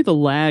 Maybe the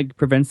lag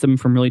prevents them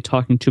from really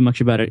talking too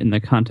much about it in the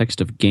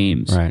context of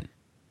games, right?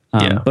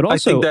 But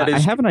also, I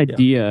have an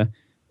idea.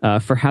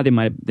 For how they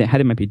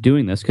might be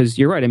doing this, because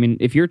you're right. I mean,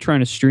 if you're trying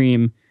to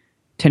stream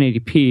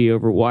 1080p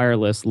over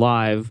wireless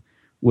live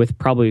with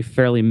probably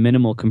fairly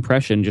minimal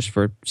compression just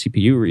for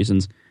CPU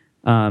reasons,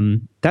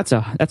 that's a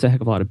heck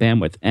of a lot of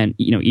bandwidth, and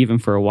even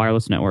for a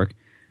wireless network,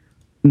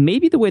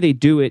 maybe the way they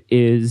do it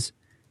is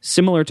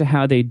similar to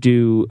how they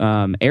do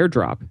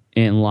AirDrop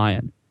in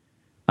Lion.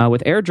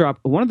 With AirDrop,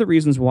 one of the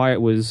reasons why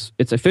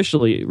it's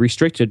officially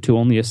restricted to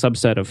only a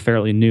subset of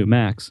fairly new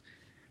Macs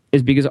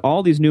is because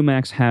all these new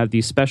Macs have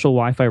these special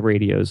Wi-Fi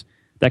radios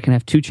that can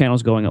have 2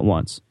 channels going at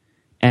once,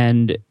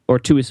 or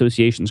 2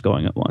 associations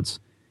going at once.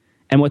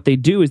 And what they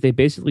do is they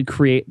basically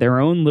create their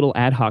own little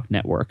ad hoc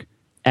network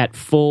at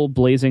full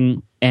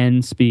blazing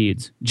N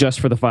speeds just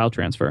for the file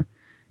transfer.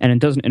 And it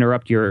doesn't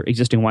interrupt your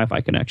existing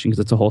Wi-Fi connection because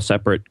it's a whole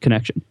separate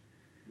connection.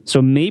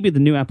 So maybe the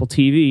new Apple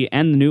TV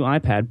and the new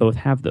iPad both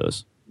have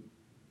those.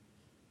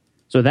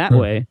 So that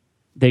way,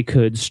 they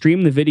could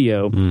stream the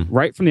video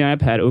right from the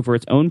iPad over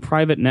its own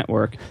private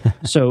network,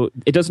 so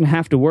it doesn't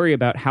have to worry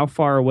about how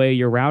far away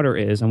your router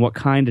is and what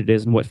kind it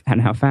is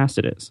and how fast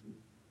it is.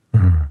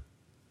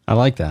 I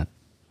like that.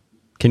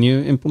 Can you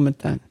implement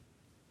that?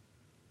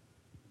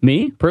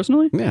 Me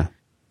personally? Yeah.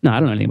 No, I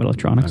don't know anything about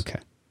electronics. Okay.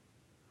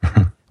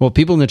 Well,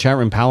 people in the chat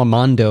room,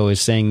 Palamondo is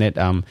saying that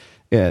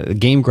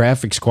game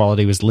graphics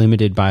quality was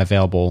limited by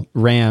available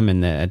RAM,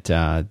 and that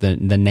the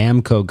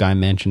Namco guy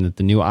mentioned that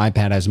the new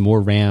iPad has more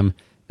RAM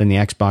than the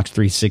Xbox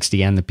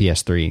 360 and the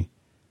PS3.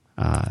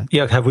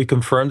 Yeah, have we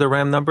confirmed the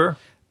RAM number?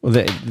 Well,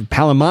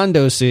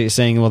 Palamondo is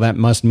saying, well, that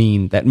must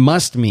mean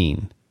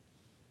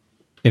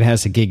it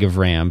has a gig of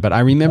RAM. But I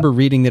remember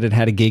reading that it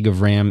had a gig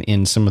of RAM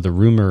in some of the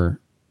rumor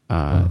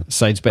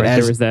sites. But right,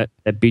 there was that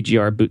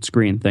BGR boot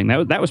screen thing.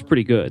 That was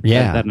pretty good.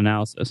 Yeah, that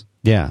analysis.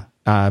 Yeah,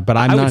 but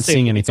I'm not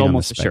seeing anything. It's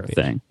almost on a sure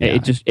thing. Yeah.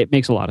 It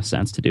makes a lot of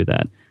sense to do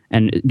that,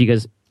 and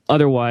because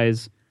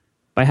otherwise,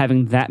 by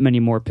having that many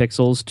more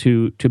pixels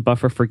to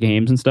buffer for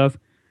games and stuff,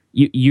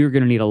 you're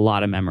going to need a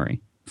lot of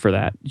memory for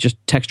that. Just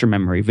texture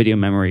memory, video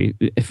memory,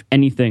 if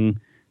anything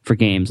for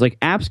games. Like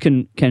apps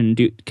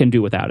can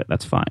do without it.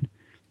 That's fine.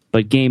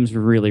 But games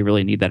really,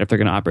 really need that if they're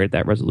going to operate at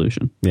that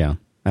resolution. Yeah,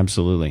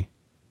 absolutely.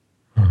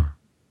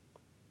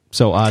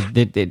 So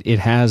it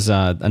has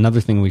another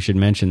thing we should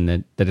mention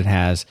that it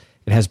has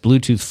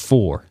Bluetooth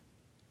 4.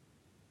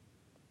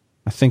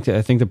 I think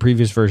the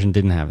previous version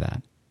didn't have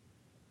that.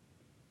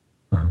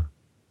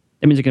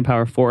 That means it can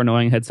power 4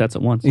 annoying headsets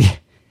at once.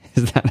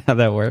 Is that how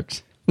that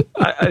works?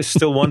 I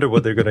still wonder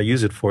what they're going to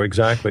use it for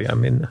exactly. I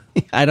mean,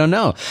 I don't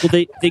know.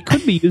 Well, they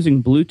could be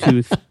using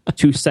Bluetooth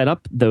to set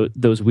up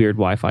those weird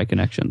Wi-Fi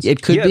connections.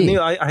 It could be.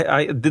 Neil,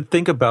 I did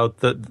think about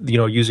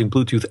using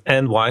Bluetooth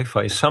and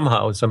Wi-Fi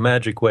somehow. It's a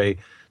magic way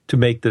to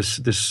make this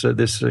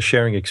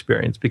sharing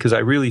experience, because I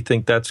really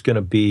think that's going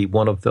to be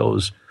one of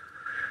those.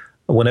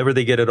 Whenever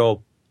they get it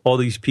all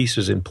these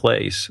pieces in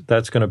place,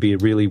 that's going to be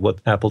really what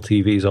Apple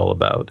TV is all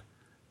about.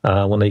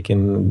 When they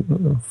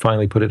can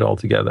finally put it all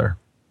together.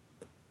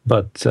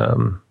 But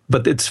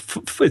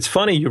it's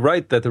funny. You're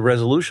right that the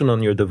resolution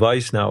on your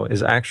device now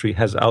has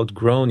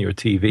outgrown your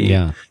TV.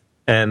 Yeah,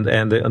 and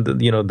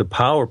the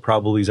power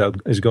probably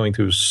is going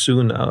to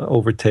soon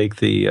overtake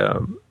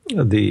the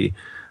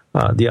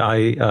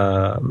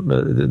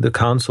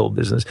console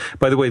business.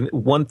 By the way,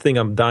 one thing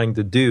I'm dying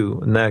to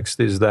do next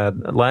is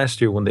that last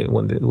year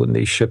when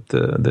they shipped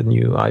the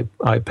new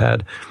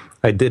iPad,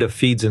 I did a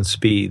feeds and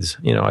speeds.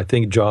 I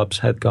think Jobs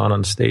had gone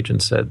on stage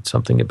and said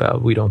something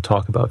about, we don't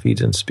talk about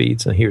feeds and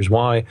speeds, and here's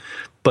why.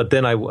 But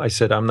then I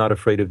said, I'm not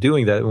afraid of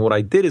doing that. And what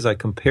I did is I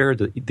compared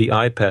the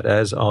iPad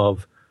as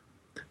of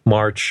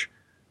March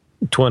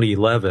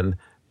 2011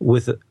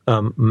 with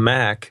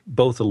Mac,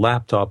 both a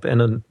laptop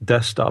and a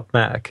desktop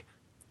Mac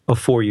of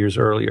 4 years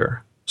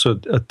earlier. So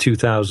a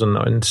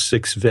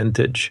 2006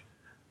 vintage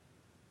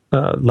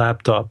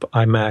laptop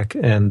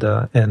iMac and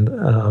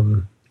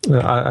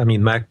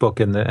MacBook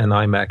and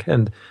iMac,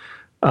 and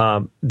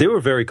they were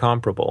very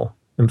comparable.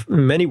 In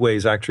many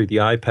ways, actually, the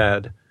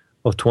iPad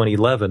of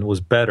 2011 was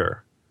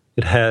better.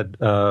 It had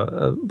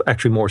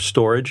actually more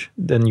storage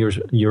than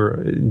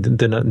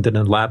than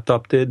a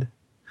laptop did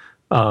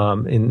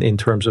in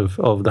terms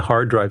of the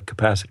hard drive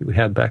capacity we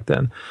had back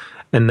then.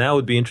 And now it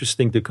would be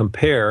interesting to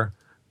compare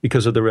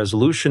because of the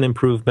resolution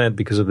improvement,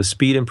 because of the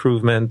speed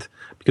improvement,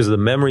 because of the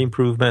memory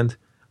improvement.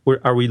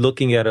 Are we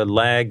looking at a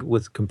lag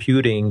with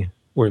computing?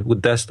 Or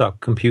with desktop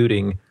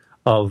computing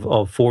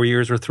of 4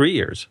 years or 3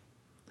 years,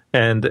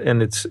 and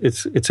it's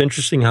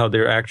interesting how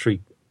they're actually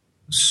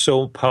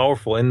so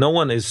powerful, and no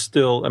one is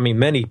still. I mean,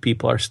 many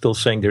people are still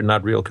saying they're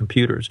not real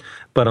computers,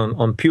 but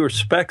on pure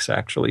specs,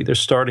 actually, they're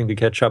starting to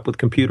catch up with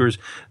computers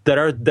that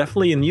are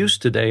definitely in use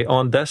today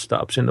on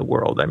desktops in the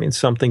world. I mean,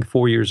 something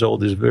 4 years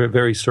old is very,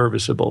 very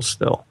serviceable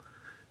still.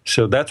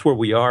 So that's where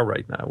we are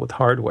right now with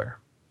hardware.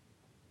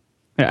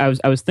 I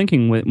was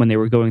thinking when they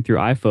were going through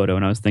iPhoto,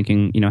 and I was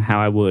thinking, how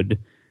I would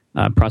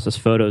process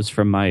photos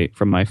from my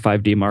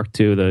 5D Mark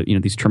II,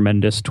 these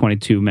tremendous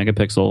 22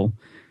 megapixel,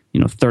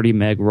 30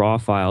 meg raw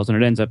files,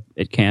 and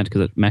it can't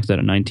because it maxed out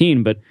at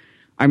 19. But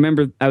I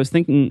remember I was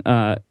thinking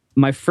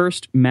my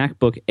first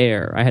MacBook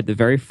Air, I had the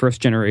very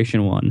first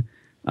generation one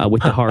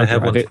with the hard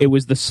drive. It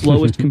was the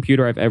slowest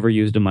computer I've ever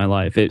used in my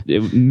life. It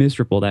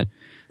miserable that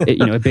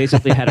it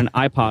basically had an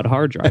iPod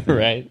hard drive,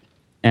 right?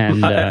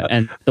 And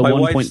the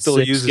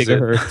 1.6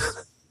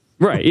 gigahertz,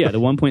 right? Yeah, the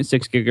 1.6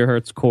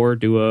 gigahertz Core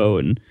Duo,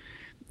 and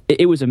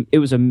it was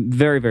a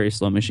very, very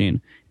slow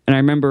machine. And I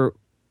remember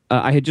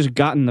I had just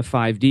gotten the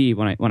 5D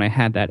when I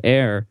had that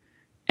Air,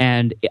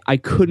 and I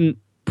couldn't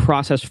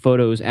process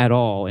photos at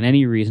all in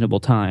any reasonable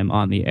time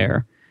on the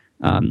Air.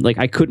 Like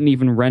I couldn't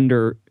even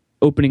render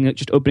opening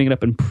it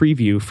up in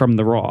preview from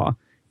the RAW.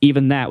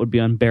 Even that would be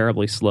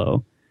unbearably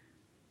slow.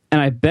 And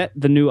I bet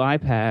the new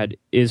iPad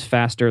is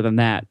faster than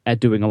that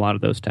at doing a lot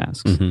of those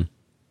tasks. Mm-hmm.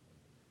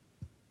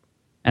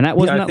 And that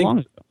wasn't that long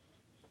ago.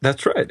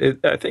 That's right.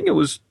 I think it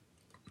was,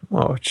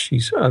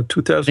 2000.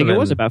 I think it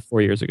was about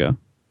 4 years ago.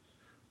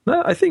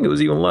 No, I think it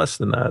was even less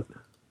than that.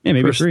 Yeah,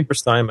 maybe three.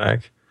 First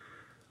iMac.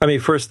 I mean,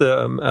 first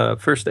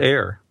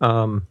Air.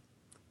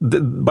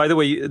 By the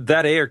way,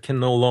 that Air can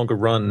no longer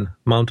run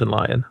Mountain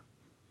Lion.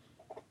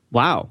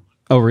 Wow.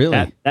 Oh,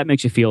 really? That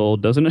makes you feel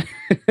old, doesn't it?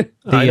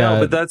 I know,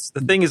 but that's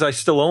the thing is I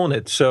still own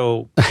it.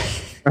 So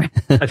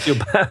I feel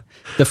bad.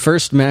 The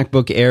first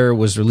MacBook Air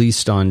was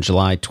released on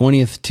July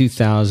 20th,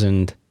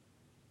 2000,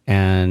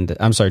 and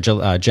I'm sorry,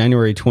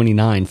 January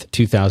 29th,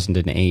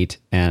 2008,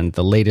 and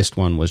the latest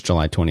one was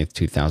July 20th,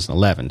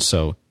 2011.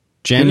 So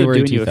January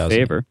they're doing 2000. you a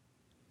favor.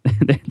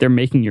 They're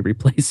making you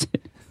replace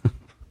it.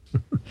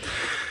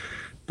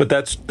 But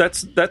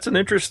that's an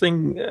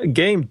interesting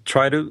game.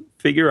 Try to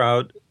figure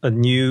out a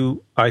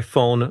new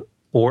iPhone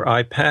or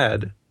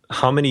iPad.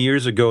 How many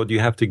years ago do you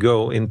have to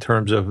go in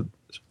terms of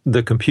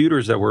the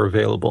computers that were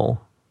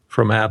available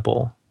from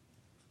Apple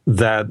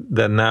that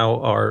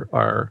now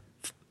are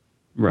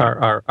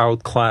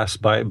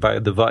outclassed by a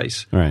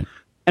device? Right.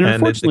 And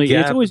unfortunately,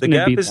 it's always going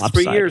to be the gap is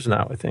lopsided. 3 years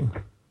now, I think.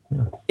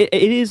 Yeah. It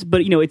is,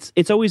 but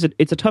it's always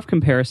it's a tough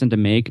comparison to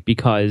make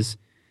because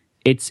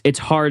it's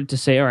hard to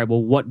say, all right,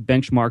 well, what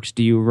benchmarks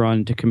do you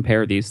run to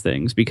compare these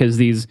things? Because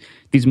these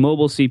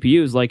mobile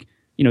CPUs, like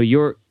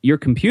your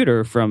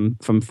computer from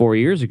 4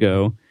 years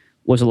ago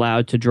was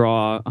allowed to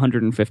draw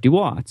 150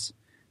 watts.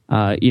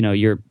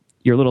 Your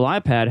little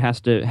iPad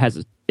has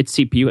its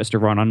CPU has to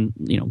run on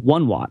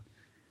 1 watt,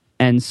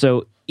 and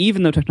so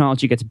even though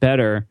technology gets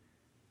better,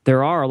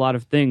 there are a lot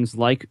of things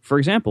like, for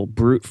example,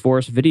 brute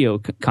force video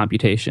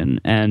computation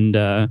and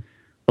a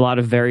lot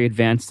of very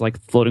advanced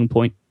like floating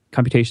point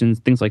computations,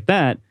 things like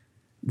that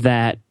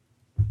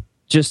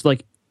just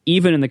like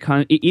even in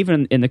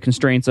the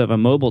constraints of a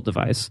mobile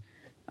device,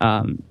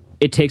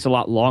 it takes a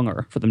lot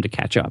longer for them to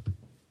catch up.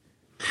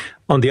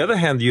 On the other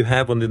hand, you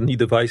have on the new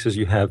devices,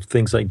 you have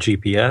things like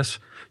GPS,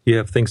 you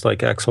have things like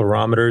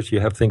accelerometers, you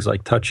have things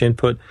like touch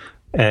input,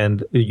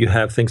 and you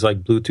have things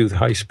like Bluetooth,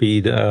 high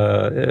speed,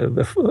 wideband,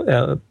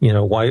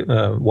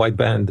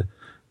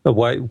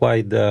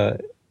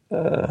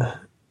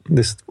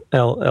 this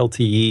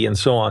LTE, and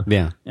so on.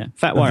 Yeah.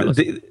 Fat wireless.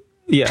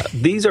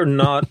 These are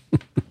not.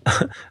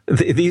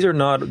 These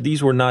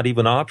were not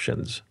even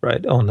options,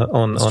 right? On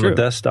a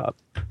desktop.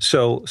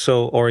 So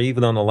or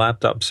even on a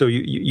laptop. So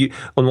you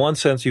on one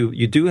sense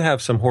you do have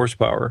some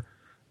horsepower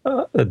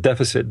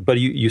deficit, but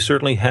you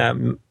certainly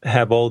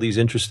have all these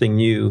interesting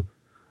new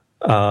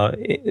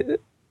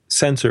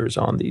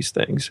sensors on these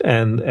things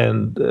and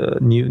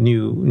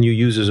new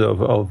uses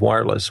of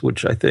wireless,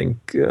 which I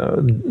think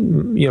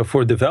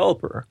for a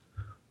developer,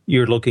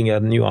 you're looking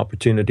at new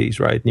opportunities,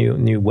 right?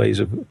 New ways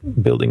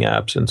of building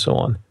apps and so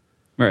on.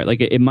 Right,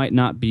 like it might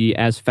not be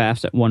as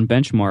fast at one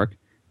benchmark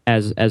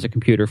as a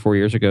computer 4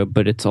 years ago,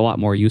 but it's a lot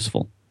more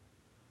useful.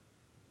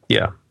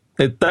 Yeah,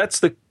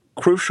 that's the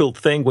crucial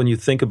thing when you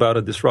think about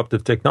a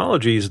disruptive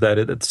technology, is that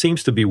it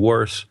seems to be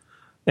worse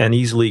and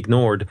easily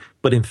ignored,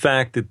 but in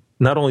fact,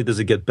 not only does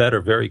it get better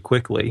very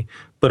quickly,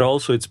 but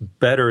also it's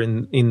better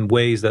in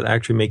ways that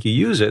actually make you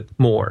use it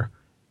more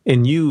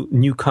in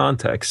new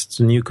contexts,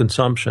 new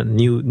consumption,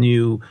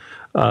 new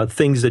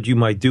things that you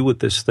might do with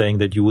this thing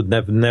that you would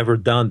never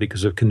done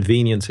because of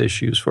convenience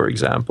issues, for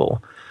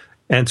example,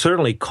 and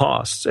certainly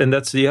costs. And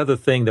that's the other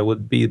thing that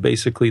would be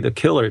basically the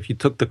killer. If you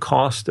took the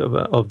cost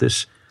of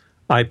this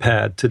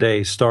iPad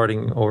today,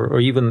 starting or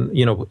even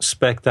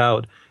spec'd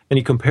out, and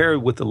you compare it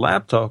with the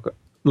laptop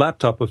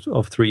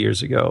of 3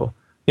 years ago,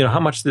 how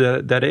much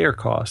did that Air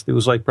cost? It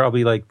was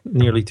probably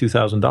nearly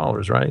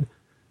 $2,000, right?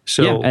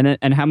 So yeah,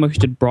 and how much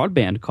did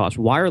broadband cost?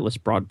 Wireless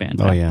broadband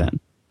back then.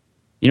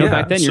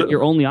 Back then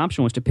your only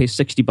option was to pay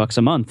 $60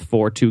 a month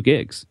for 2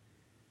 gigs.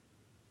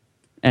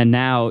 And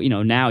now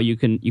you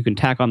can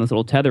tack on this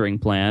little tethering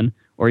plan,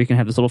 or you can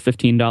have this little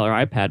 $15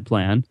 iPad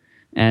plan,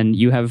 and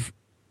you have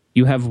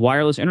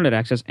wireless internet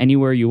access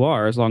anywhere you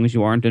are, as long as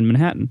you aren't in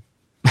Manhattan.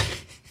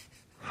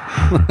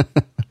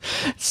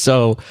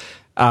 So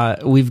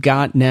we've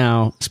got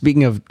now,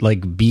 speaking of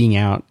being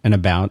out and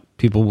about,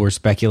 people were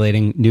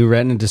speculating new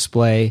Retina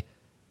display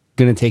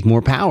going to take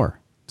more power.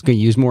 It's going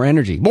to use more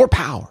energy, more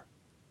power.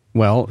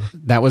 Well,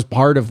 that was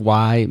part of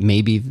why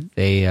maybe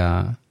they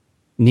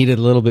needed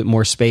a little bit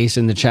more space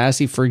in the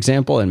chassis, for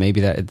example, and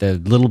maybe that the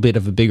little bit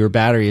of a bigger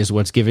battery is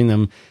what's giving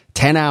them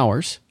 10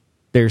 hours.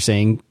 They're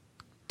saying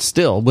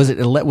still, was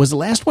the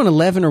last one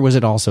 11 or was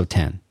it also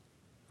 10?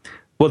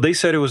 Well, they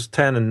said it was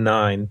 10 and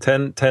 9,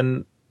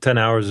 10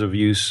 hours of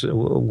use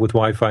with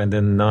Wi-Fi, and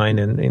then 9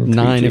 in 3G.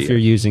 9 if you're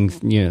using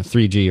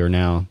 3G or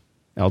now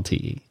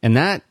LTE. And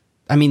that's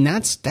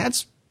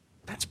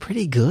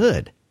pretty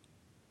good.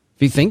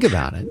 If you think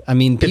about it,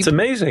 it's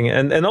amazing,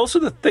 and also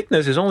the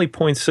thickness is only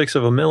 0.6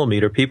 of a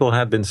millimeter. People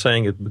have been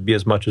saying it would be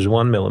as much as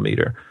 1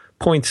 millimeter.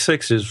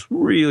 0.6 is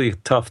really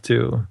tough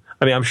too.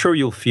 I'm sure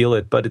you'll feel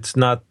it, but it's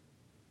not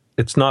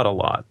a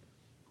lot.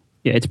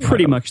 Yeah, it's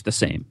pretty much the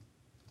same.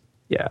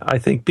 Yeah, I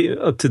think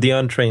to the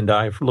untrained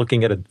eye,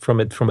 looking at it from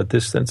a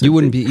distance, you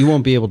won't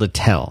be able to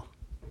tell.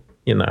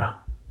 No.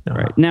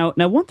 Right. Now,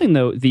 one thing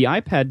though, the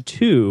iPad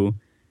 2.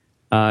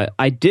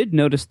 I did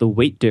notice the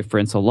weight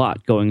difference a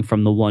lot going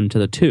from the 1 to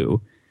the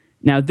 2.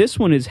 Now, this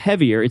one is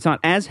heavier. It's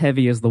not as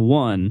heavy as the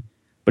 1,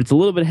 but it's a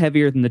little bit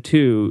heavier than the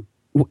 2.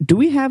 Do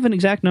we have an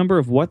exact number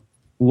of what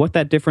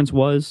that difference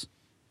was?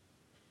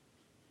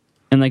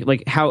 And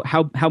like how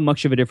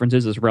much of a difference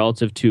is this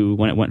relative to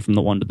when it went from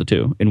the 1 to the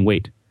 2 in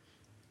weight?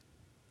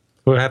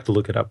 We'll have to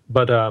look it up.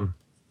 But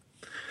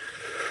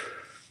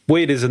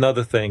Weight is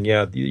another thing.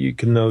 Yeah, you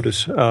can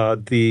notice.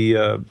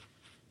 The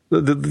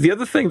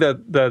other thing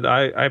that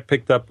I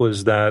picked up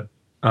was that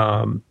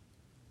all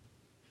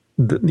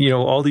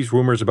these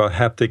rumors about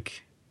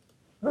haptic.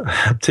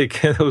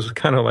 It was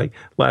kind of like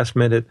last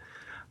minute.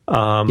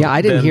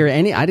 I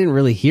didn't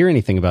really hear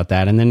anything about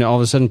that, and then all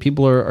of a sudden,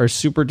 people are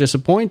super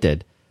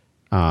disappointed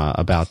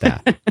about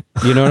that.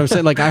 You know what I'm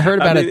saying? Like I heard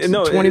about it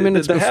 20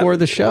 minutes before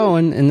the show,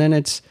 and then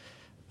it's.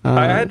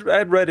 I had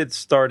read it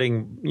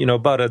starting,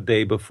 about a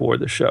day before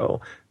the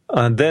show,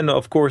 and then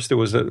of course there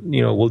was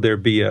will there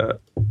be a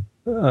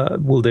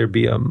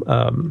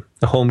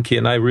home key?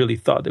 And I really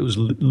thought it was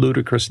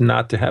ludicrous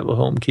not to have a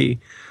home key.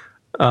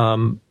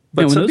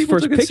 But when those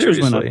first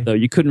pictures went up, though,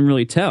 you couldn't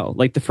really tell.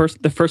 Like the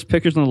first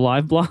pictures on the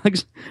live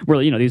blogs were,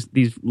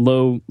 these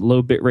low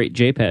bitrate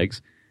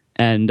JPEGs,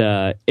 and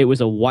it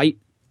was a white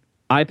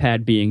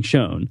iPad being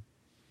shown,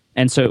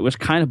 and so it was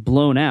kind of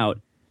blown out,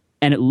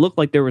 and it looked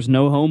like there was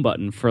no home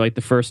button for like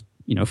the first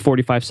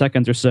 45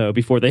 seconds or so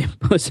before they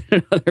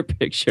posted another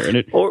picture. And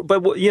and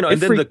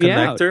then the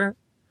connector.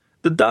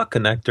 The dock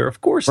connector,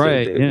 of course,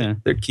 they're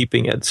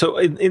keeping it. So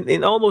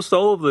in almost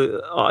all of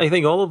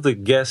the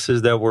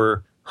guesses that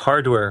were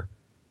hardware,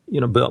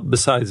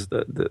 besides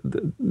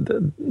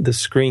the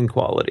screen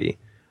quality,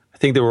 I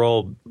think they were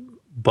all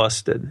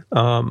busted.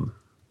 I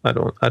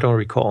don't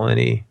recall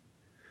any.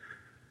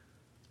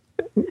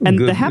 And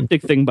the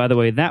haptic thing, by the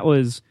way, that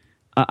was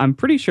I'm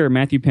pretty sure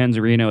Matthew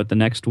Panzarino at the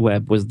Next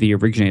Web was the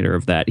originator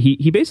of that.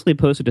 He basically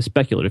posted a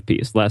speculative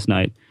piece last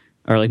night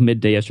or like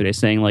midday yesterday,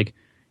 saying like,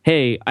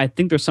 "Hey, I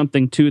think there's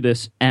something to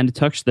this and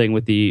touch thing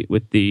with the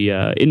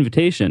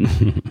invitation.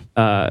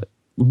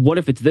 What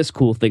if it's this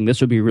cool thing? This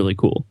would be really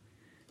cool."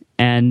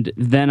 And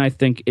then I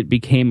think it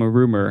became a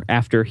rumor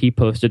after he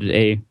posted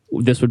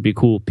 "this would be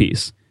cool"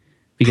 piece,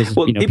 because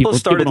people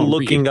started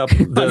looking up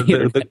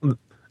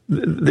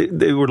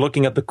they were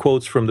looking at the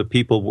quotes from the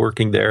people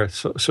working there,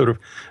 sort of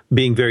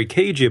being very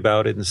cagey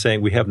about it and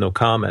saying we have no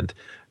comment,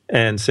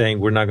 and saying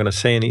we're not going to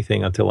say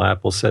anything until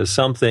Apple says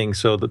something.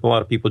 So that a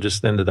lot of people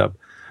just ended up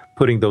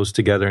putting those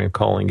together and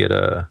calling it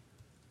a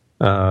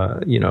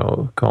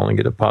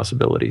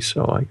possibility.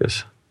 So I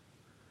guess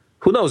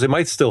who knows? It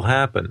might still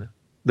happen.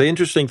 The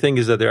interesting thing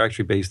is that they're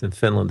actually based in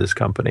Finland. This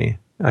company,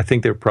 I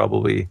think they're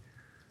probably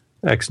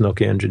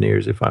ex-Nokia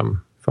engineers, if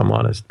I'm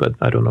honest, but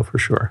I don't know for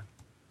sure.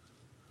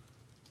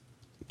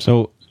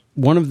 So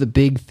one of the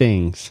big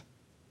things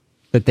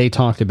that they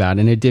talked about,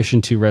 in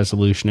addition to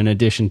resolution, in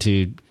addition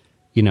to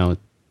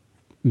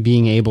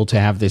being able to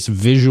have this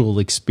visual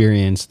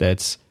experience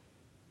that's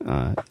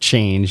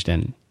changed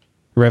and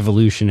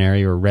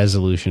revolutionary or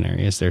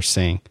resolutionary, as they're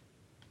saying,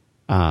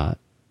 a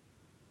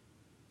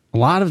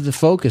lot of the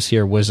focus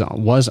here was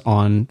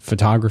on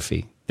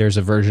photography. There's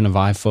a version of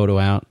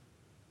iPhoto out.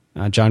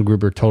 John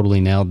Gruber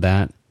totally nailed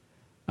that.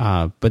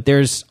 But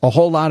there's a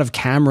whole lot of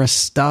camera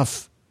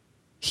stuff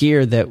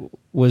here that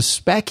was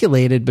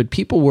speculated, but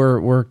people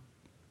were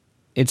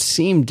it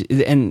seemed,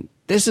 and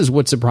this is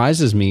what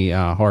surprises me,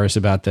 Horace,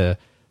 about the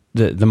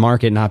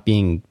market not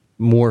being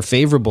more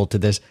favorable to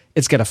this.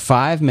 It's got a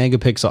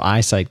 5-megapixel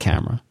iSight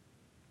camera.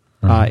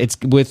 It's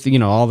with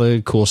all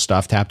the cool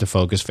stuff, tap to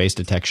focus, face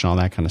detection, all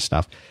that kind of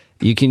stuff.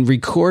 You can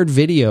record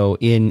video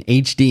in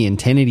HD in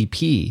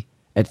 1080p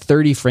at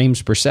 30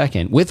 frames per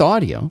second with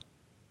audio.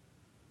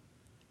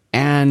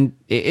 And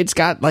it's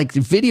got like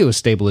video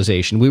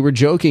stabilization. We were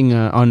joking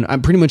on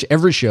pretty much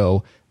every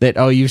show that,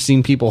 you've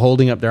seen people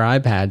holding up their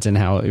iPads and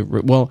how,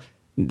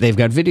 they've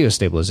got video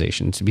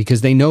stabilization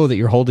because they know that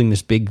you're holding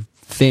this big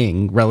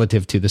thing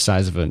relative to the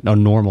size of a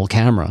normal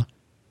camera.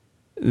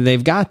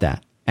 They've got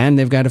that. And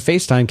they've got a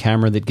FaceTime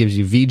camera that gives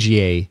you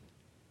VGA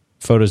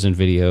photos and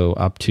video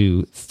up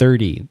to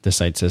 30. The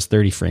site says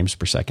 30 frames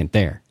per second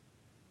there.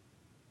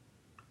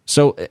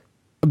 So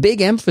a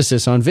big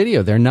emphasis on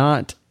video. They're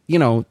not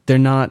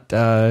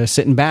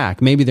sitting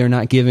back. Maybe they're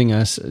not giving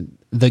us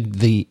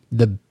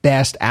the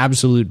best,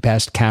 absolute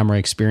best camera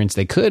experience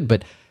they could,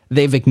 but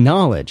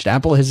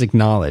Apple has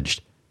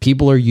acknowledged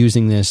people are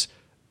using this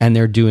and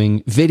they're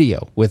doing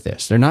video with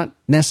this. They're not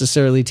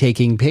necessarily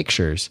taking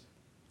pictures,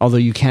 although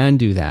you can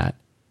do that.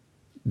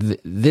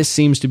 This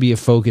seems to be a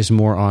focus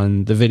more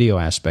on the video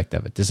aspect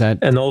of it. Does that?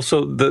 And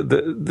also,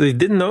 they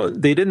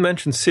didn't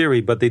mention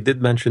Siri, but they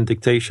did mention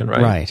dictation,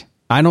 right? Right.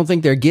 I don't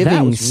think they're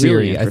giving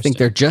Siri. Really, I think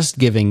they're just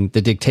giving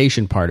the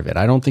dictation part of it.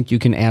 I don't think you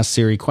can ask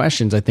Siri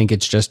questions. I think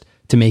it's just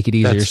to make it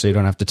easier so you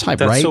don't have to type,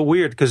 that's right? That's so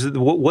weird, because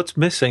what's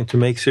missing to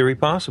make Siri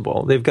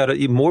possible? They've got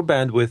more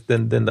bandwidth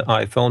than the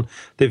iPhone.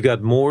 They've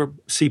got more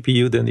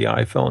CPU than the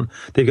iPhone.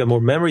 They've got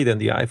more memory than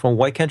the iPhone.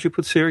 Why can't you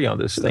put Siri on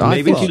this thing?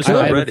 Maybe it's just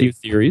not ready. I have a few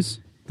theories.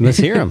 Let's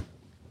hear them.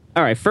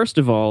 All right. First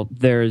of all,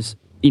 there's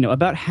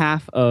about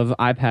half of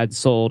iPads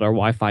sold are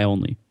Wi-Fi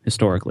only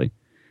historically.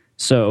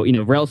 So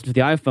relative to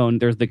the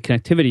iPhone, there's the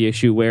connectivity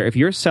issue where if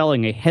you're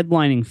selling a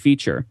headlining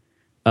feature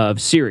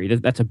of Siri,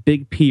 that's a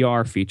big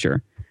PR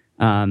feature,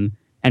 and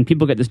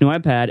people get this new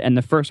iPad, and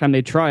the first time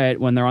they try it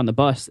when they're on the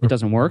bus, it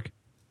doesn't work,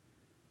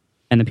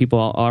 and the people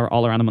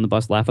all around them on the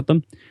bus laugh at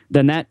them.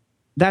 Then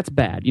that's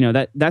bad.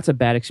 That's a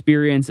bad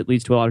experience. It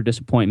leads to a lot of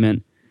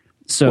disappointment.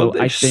 So they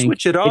I think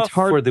switch it off it's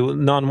hard for the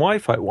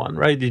non-Wi-Fi one,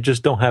 right? You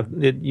just don't have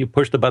it. You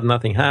push the button,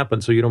 nothing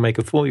happens, so you don't make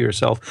a fool of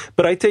yourself.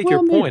 But I take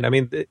your point. I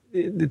mean,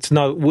 it's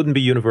not wouldn't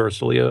be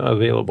universally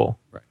available.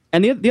 Right.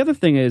 And the other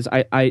thing is,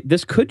 I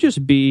this could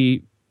just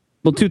be,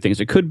 well, two things.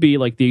 It could be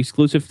like the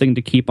exclusive thing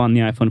to keep on the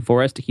iPhone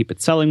 4S to keep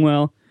it selling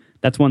well.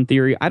 That's one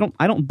theory. I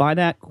don't buy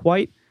that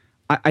quite.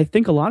 I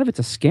think a lot of it's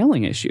a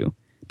scaling issue,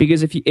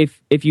 because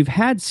if you've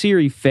had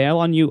Siri fail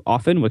on you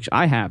often, which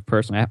I have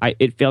personally,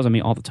 it fails on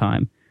me all the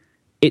time.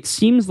 It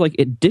seems like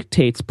it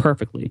dictates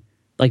perfectly.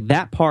 Like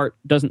that part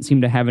doesn't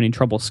seem to have any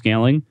trouble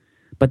scaling,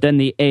 but then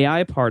the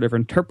AI part of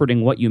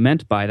interpreting what you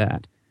meant by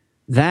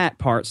that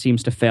part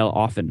seems to fail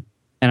often.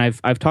 And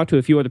I've talked to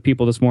a few other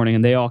people this morning,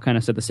 and they all kind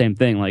of said the same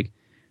thing. Like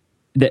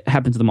that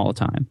happens to them all the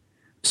time.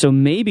 So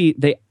maybe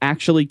they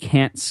actually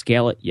can't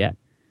scale it yet.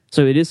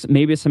 So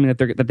maybe it's something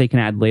that they can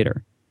add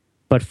later.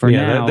 But for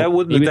now, that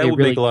would really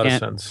make a lot of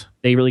sense.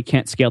 They really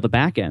can't scale the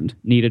back end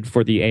needed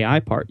for the AI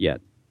part yet.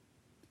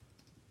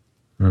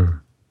 I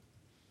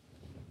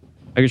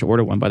just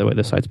ordered one, by the way.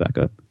 The site's back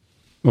up.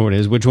 Oh, it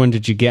is. Which one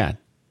did you get?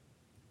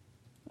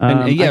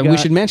 We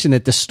should mention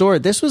that the store,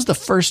 this was the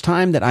first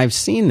time that I've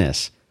seen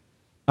this.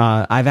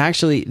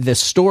 The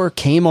store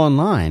came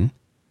online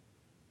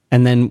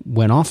and then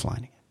went offline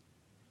again.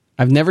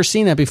 I've never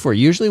seen that before.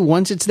 Usually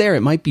once it's there,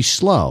 it might be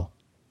slow.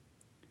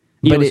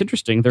 But it's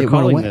interesting. They're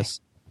calling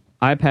this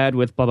iPad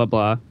with blah, blah,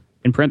 blah,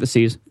 in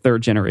parentheses, 3rd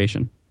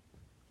generation.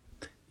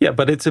 Yeah,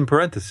 but it's in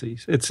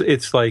parentheses.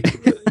 It's like,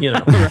 you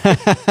know.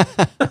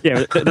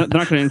 Yeah, they're not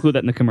going to include that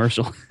in the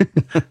commercial.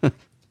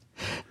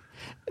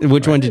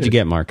 Which one did you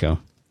get, Marco?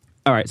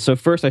 All right, so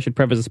first I should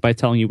preface this by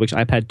telling you which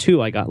iPad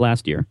 2 I got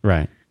last year.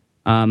 Right.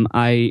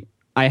 I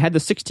had the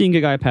 16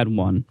 gig iPad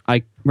 1.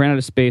 I ran out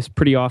of space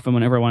pretty often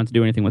whenever I wanted to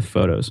do anything with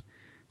photos.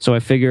 So I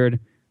figured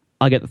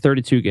I'll get the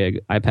 32 gig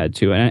iPad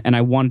 2, and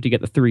I wanted to get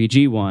the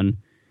 3G one,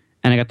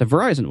 and I got the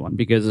Verizon one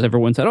because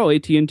everyone said, oh,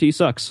 AT&T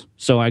sucks.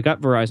 So I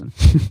got Verizon.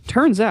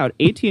 Turns out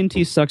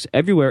AT&T sucks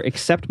everywhere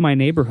except my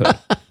neighborhood,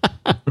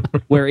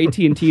 where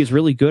AT&T is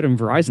really good and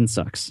Verizon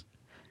sucks.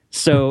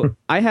 So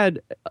I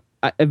had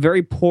a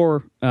very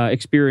poor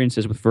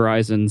experiences with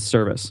Verizon's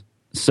service.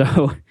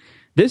 So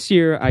this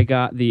year I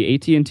got the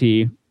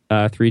AT&T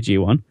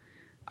 3G one.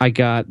 I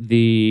got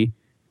the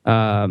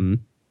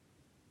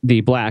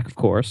black, of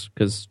course,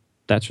 because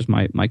that's just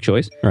my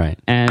choice. Right.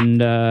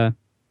 And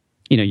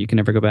you can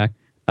never go back.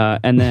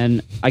 And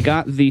then I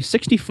got the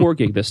 64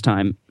 gig this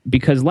time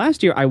because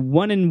last year I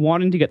went in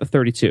wanting to get the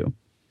 32.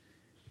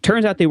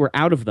 Turns out they were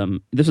out of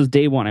them. This was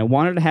day one. I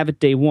wanted to have it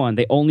day one.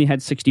 They only had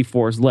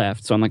 64s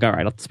left. So I'm like, all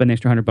right, I'll spend an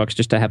extra $100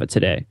 just to have it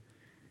today.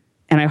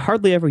 And I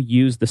hardly ever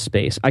used the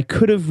space. I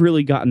could have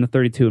really gotten the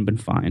 32 and been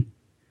fine.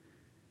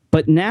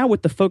 But now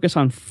with the focus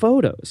on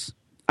photos,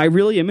 I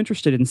really am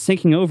interested in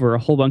syncing over a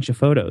whole bunch of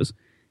photos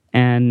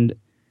and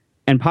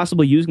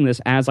possibly using this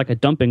as like a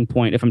dumping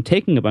point if I'm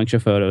taking a bunch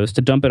of photos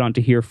to dump it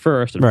onto here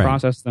first and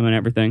process them and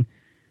everything.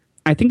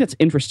 I think that's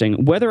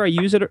interesting. Whether I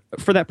use it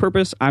for that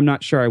purpose, I'm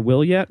not sure I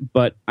will yet,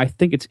 but I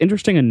think it's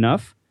interesting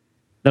enough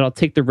that I'll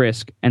take the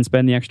risk and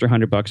spend the extra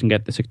 $100 and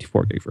get the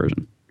 64 gig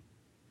version.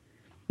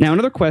 Now,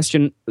 another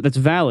question that's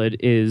valid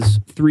is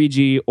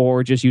 3G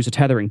or just use a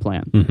tethering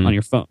plan on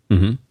your phone.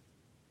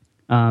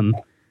 Mm-hmm.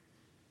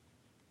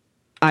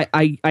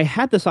 I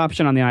had this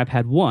option on the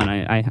iPad 1.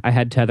 I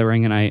had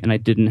tethering and I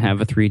didn't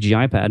have a 3G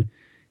iPad.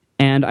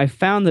 And I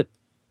found that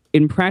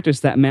in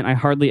practice that meant I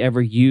hardly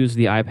ever used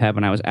the iPad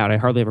when I was out. I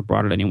hardly ever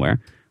brought it anywhere.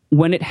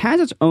 When it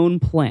has its own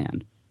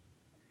plan,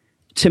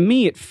 to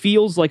me it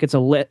feels like it's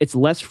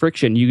less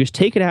friction. You just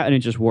take it out and it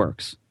just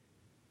works.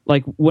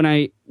 Like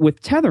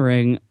with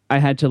tethering, I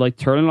had to like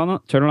turn it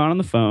on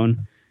the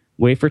phone,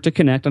 wait for it to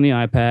connect on the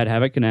iPad,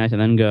 have it connect, and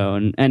then go.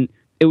 And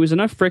it was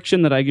enough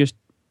friction that I just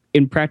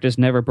in practice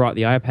never brought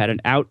the iPad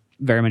out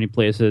very many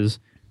places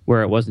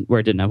where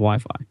it didn't have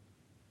Wi-Fi.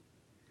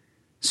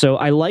 So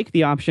I like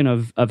the option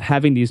of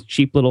having these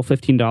cheap little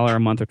 $15 a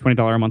month or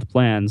 $20 a month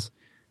plans,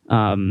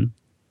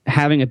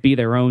 having it be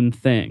their own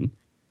thing.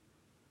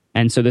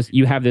 And so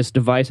you have this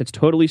device that's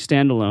totally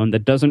standalone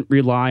that doesn't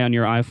rely on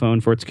your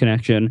iPhone for its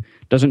connection,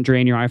 doesn't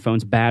drain your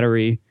iPhone's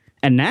battery,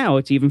 and now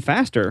it's even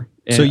faster.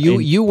 So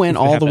you went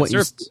all the way.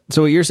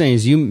 So what you're saying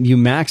is you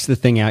maxed the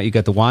thing out. You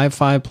got the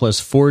Wi-Fi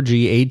plus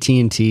 4G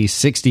AT&T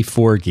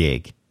 64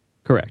 gig.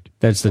 Correct.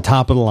 That's the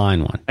top of the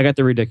line one. I got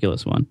the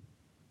ridiculous one.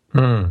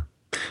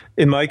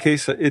 In my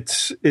case,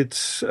 it's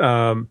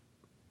so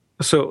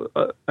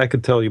I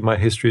could tell you my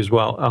history as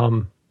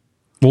well.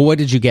 Well, what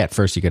did you get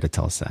first? You got to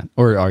tell us that,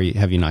 or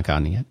have you not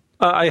gotten it yet?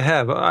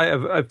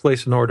 I've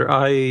placed an order.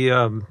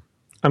 I'm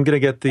going to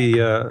get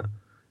the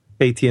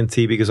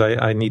AT&T because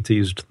I need to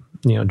use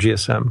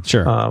GSM.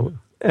 Sure.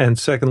 And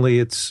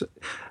secondly,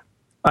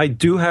 I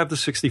do have the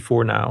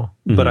 64 now,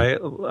 but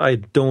I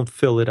don't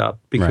fill it up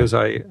because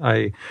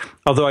I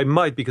although I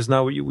might, because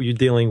now you're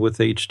dealing with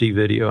HD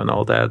video and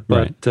all that,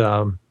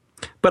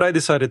 but I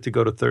decided to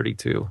go to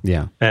 32.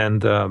 Yeah.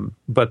 And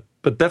but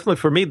definitely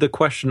for me, the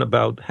question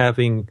about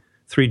having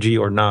 3G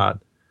or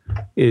not,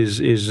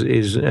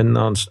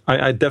 and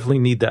I definitely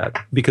need that,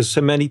 because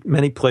so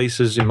many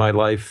places in my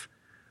life,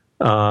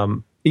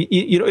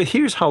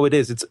 here's how it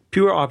is. It's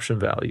pure option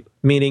value,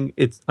 meaning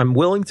I'm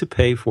willing to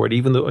pay for it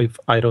even though if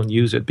I don't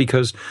use it,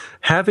 because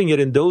having it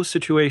in those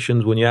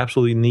situations when you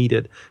absolutely need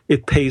it,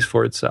 it pays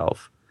for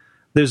itself.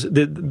 There's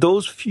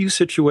those few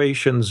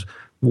situations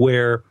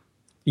where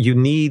you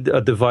need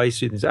a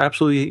device. It's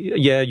absolutely,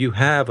 you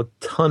have a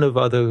ton of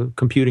other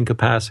computing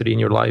capacity in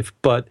your life,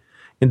 but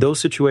in those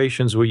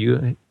situations where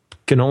you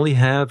can only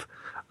have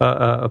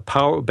a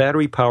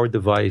battery powered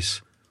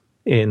device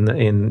in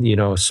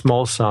a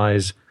small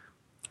size,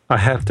 I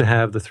have to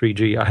have the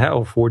 3G.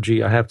 Or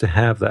 4G. I have to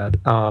have that.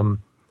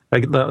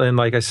 And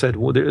like I said,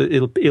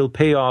 it'll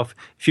pay off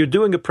if you're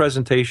doing a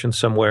presentation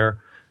somewhere.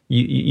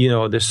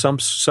 There's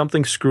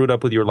something screwed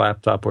up with your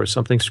laptop or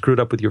something screwed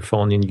up with your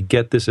phone, and you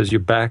get this as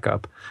your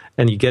backup,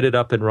 and you get it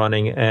up and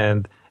running,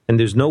 and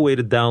there's no way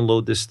to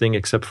download this thing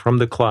except from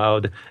the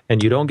cloud,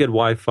 and you don't get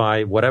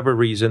Wi-Fi, whatever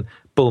reason,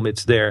 boom,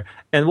 it's there.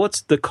 And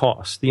what's the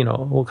cost?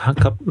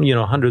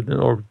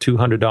 $100 or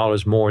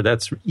 $200 more.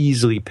 That's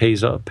easily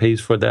pays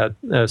for that,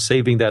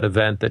 saving that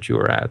event that you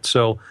were at.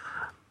 So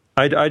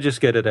I just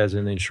get it as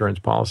an insurance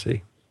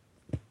policy.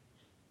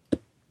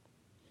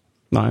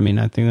 No, I mean,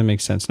 I think that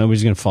makes sense.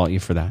 Nobody's going to fault you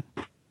for that.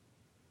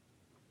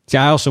 See,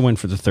 I also went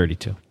for the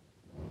 32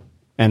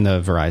 and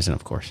the Verizon,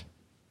 of course.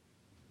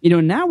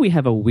 Now we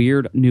have a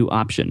weird new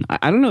option.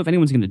 I don't know if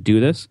anyone's going to do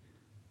this,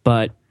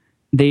 but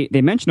they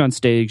mentioned on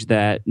stage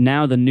that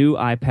now the new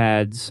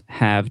iPads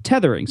have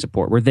tethering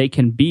support where they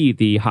can be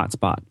the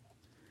hotspot.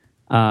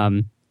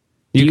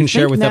 You can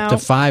share with up to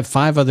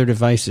five other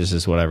devices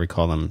is what I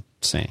recall them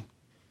saying.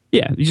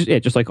 Yeah,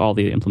 just like all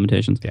the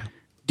implementations. Yeah.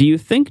 Do you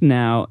think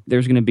now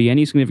there's going to be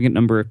any significant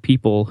number of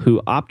people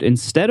who opt,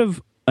 instead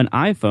of an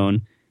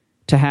iPhone,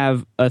 to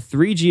have a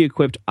 3G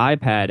equipped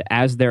iPad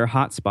as their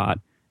hotspot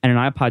and an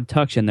iPod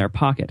Touch in their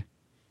pocket?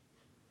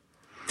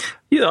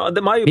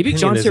 Maybe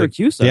John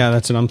Syracuse. Yeah,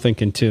 that's what I'm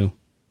thinking too.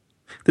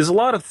 There's a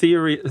lot of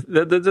theory.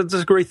 That's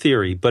a great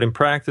theory, but in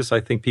practice, I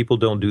think people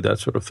don't do that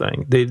sort of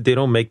thing. They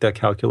don't make that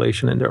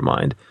calculation in their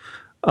mind.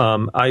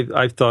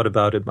 I've thought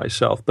about it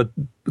myself, but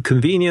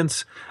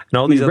convenience and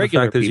all these other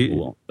factors. People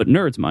won't, but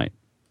nerds might.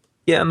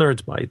 Yeah,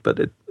 nerds might, but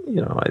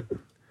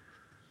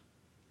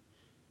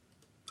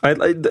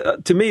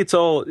to me, it's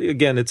all,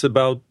 again, it's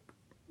about,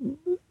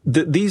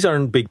 these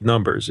aren't big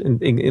numbers.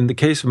 In the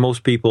case of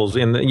most people's,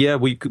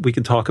 we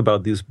can talk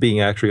about these being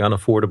actually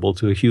unaffordable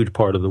to a huge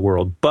part of the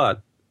world,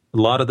 but a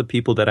lot of the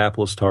people that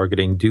Apple is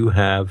targeting do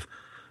have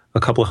a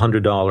couple of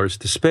 $100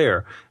 to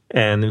spare.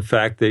 And in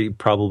fact, they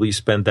probably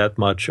spend that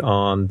much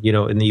on,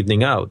 an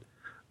evening out.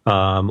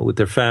 With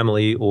their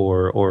family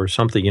or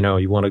something,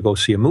 you want to go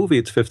see a movie,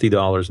 it's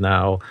 $50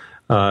 now.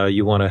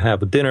 You want to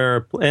have a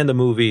dinner and a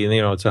movie, and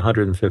it's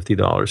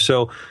 $150.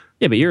 So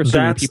yeah, but you're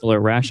assuming people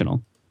are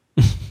rational.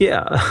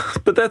 Yeah,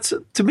 but that's,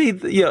 to me,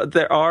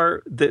 there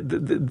are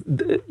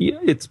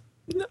it's.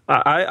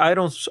 I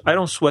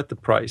don't sweat the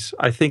price.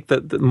 I think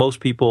that most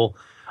people.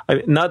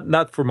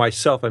 Not for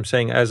myself, I'm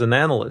saying as an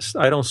analyst,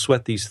 I don't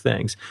sweat these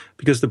things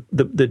because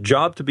the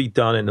job to be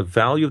done and the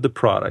value of the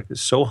product is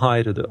so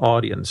high to the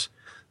audience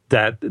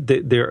that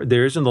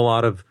there isn't a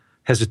lot of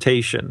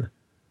hesitation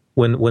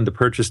when the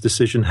purchase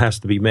decision has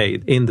to be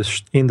made in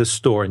the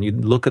store, and you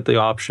look at the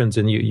options,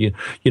 and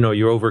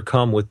you're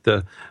overcome with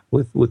the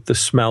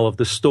smell of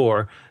the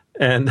store,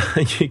 and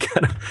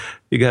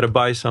you gotta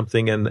buy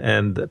something,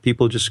 and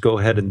people just go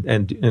ahead and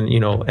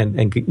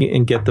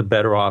get the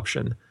better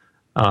option.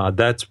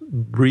 That's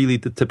really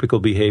the typical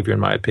behavior, in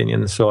my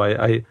opinion. So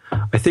I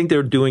think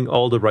they're doing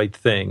all the right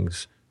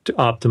things to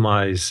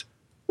optimize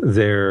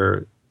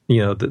their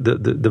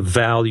the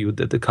value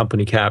that the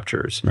company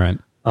captures. Right.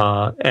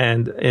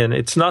 And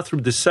it's not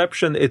through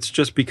deception. It's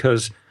just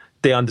because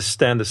they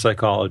understand the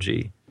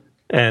psychology,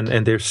 and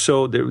they're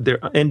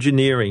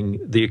engineering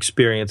the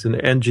experience, and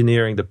they're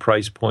engineering the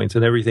price points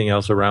and everything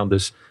else around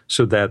this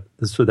so that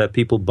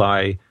people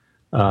buy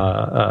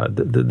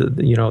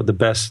the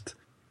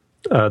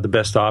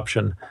best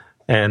option,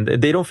 and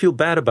they don't feel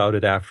bad about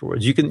it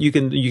afterwards. You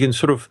can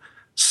sort of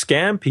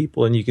scam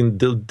people, and you can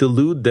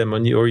delude them,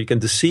 or you can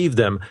deceive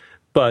them.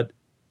 But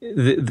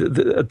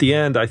at the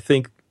end, I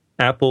think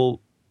Apple,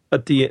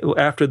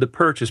 after the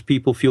purchase,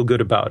 people feel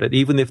good about it,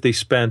 even if they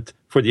spent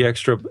for the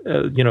extra,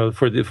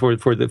 for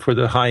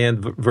the high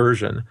end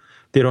version.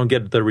 They don't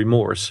get the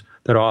remorse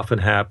that often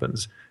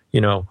happens.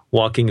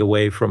 Walking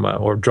away from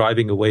or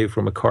driving away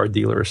from a car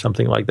dealer or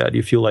something like that.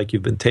 You feel like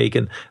you've been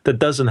taken. That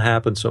doesn't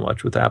happen so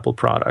much with Apple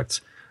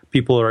products.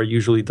 People are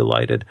usually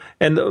delighted,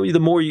 and the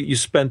more you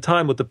spend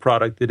time with the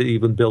product, it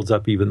even builds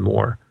up even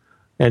more.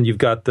 And you've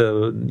got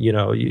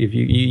if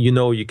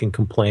you can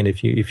complain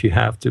if you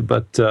have to,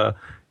 but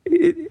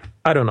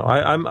I don't know.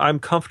 I'm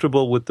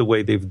comfortable with the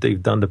way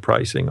they've done the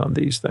pricing on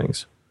these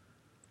things.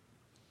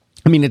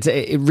 I mean,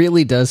 it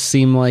really does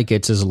seem like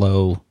it's as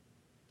low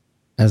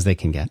as they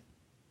can get.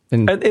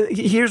 And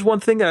here's one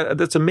thing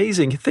that's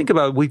amazing. Think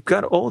about it. We've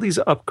got all these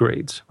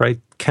upgrades, right?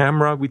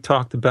 Camera, we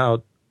talked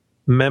about.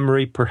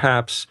 Memory,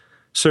 perhaps.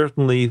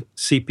 certainly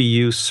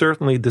CPU,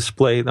 certainly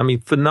display. I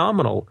mean,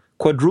 phenomenal.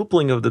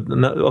 Quadrupling of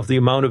the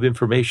amount of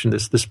information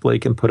this display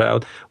can put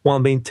out while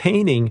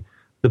maintaining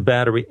the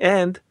battery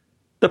and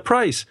the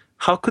price.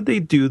 How could they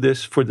do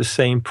this for the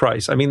same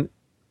price? I mean,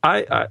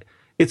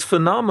 it's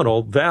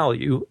phenomenal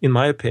value, in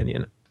my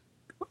opinion,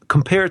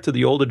 compared to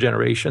the older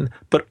generation,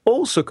 but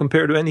also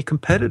compared to any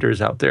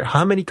competitors out there.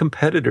 How many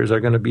competitors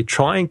are going to be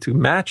trying to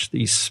match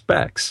these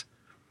specs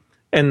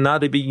and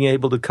not being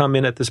able to come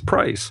in at this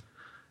price?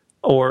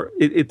 Or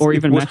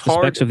even match the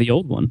specs of the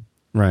old one.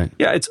 Right.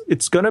 Yeah,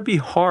 it's going to be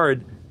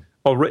hard.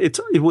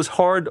 It was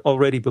hard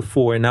already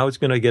before, and now it's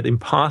going to get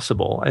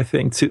impossible, I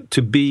think,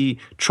 to be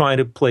trying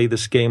to play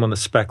this game on the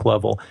spec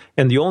level.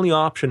 And the only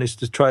option is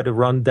to try to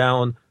run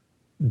down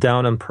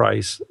on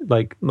price,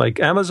 like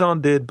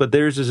Amazon did, but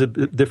theirs is a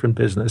different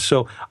business.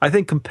 So I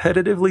think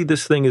competitively,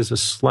 this thing is a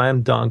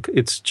slam dunk.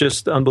 It's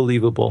just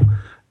unbelievable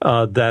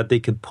that they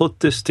can put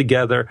this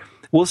together.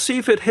 We'll see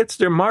if it hits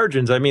their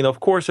margins. I mean,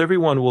 of course,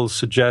 everyone will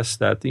suggest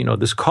that,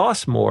 this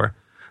costs more,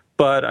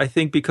 but I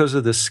think because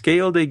of the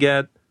scale they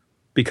get,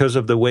 because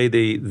of the way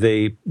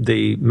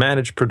they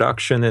manage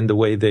production and the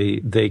way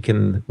they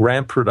can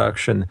ramp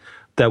production,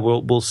 that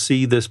we'll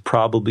see this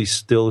probably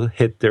still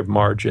hit their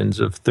margins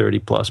of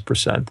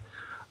 30+%.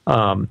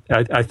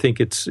 I think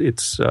it's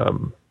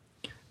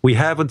we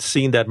haven't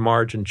seen that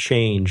margin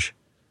change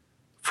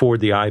for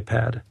the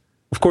iPad.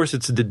 Of course,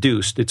 it's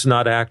deduced. It's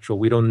not actual.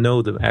 We don't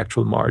know the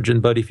actual margin.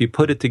 But if you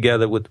put it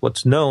together with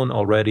what's known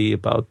already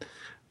about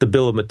the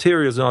bill of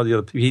materials and all the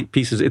other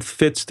pieces, it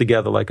fits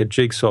together like a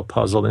jigsaw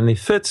puzzle, and it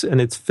fits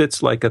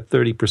like a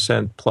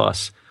 30%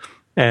 plus.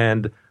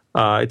 And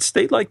it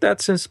stayed like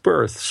that since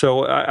birth.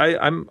 So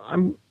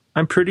I'm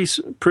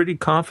pretty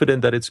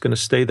confident that it's going to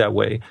stay that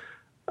way,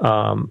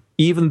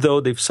 even though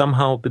they've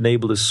somehow been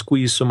able to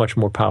squeeze so much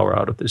more power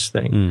out of this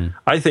thing.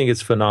 I think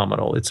it's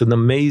phenomenal. It's an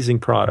amazing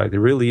product. It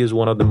really is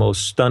one of the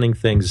most stunning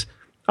things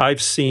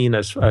I've seen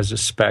as a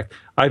spec.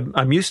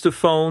 I'm used to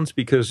phones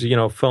because,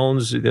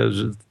 phones,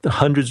 there's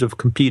hundreds of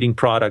competing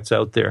products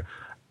out there.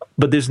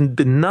 But there's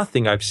been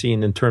nothing I've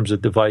seen in terms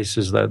of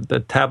devices,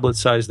 that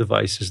tablet-sized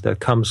devices, that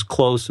comes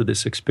close to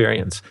this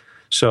experience.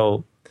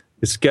 So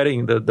it's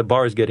getting, the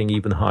bar is getting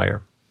even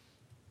higher.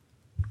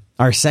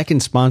 Our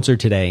second sponsor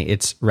today,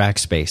 it's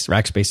Rackspace,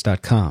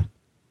 rackspace.com.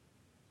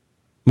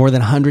 More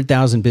than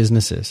 100,000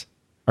 businesses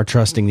are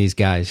trusting these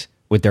guys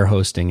with their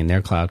hosting and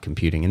their cloud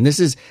computing. And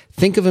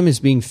think of them as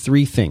being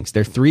three things.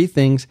 They're three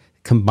things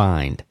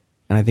combined.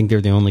 And I think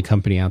they're the only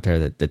company out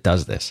there that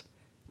does this.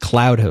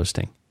 Cloud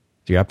hosting.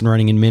 So you're up and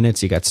running in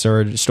minutes. You got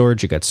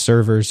storage, you got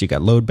servers, you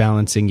got load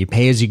balancing. You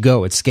pay as you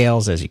go. It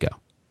scales as you go.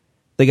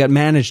 They got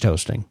managed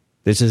hosting.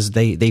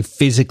 They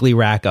physically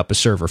rack up a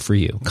server for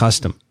you,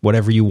 custom,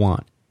 whatever you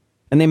want.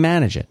 And they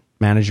manage it.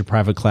 Manage your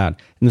private cloud.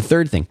 And the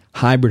third thing,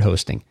 hybrid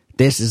hosting.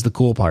 This is the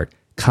cool part.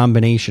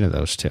 Combination of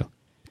those two.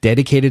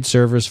 Dedicated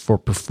servers for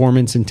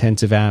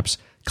performance-intensive apps,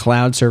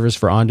 cloud servers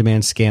for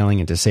on-demand scaling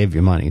and to save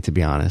you money, to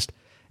be honest.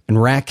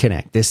 And Rack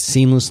Connect, this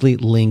seamlessly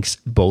links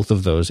both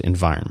of those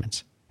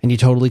environments. And you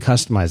totally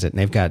customize it. And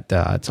they've got,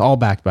 it's all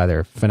backed by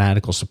their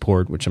fanatical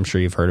support, which I'm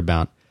sure you've heard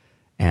about.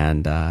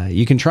 And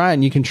you can try it,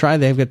 and you can try.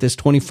 They've got this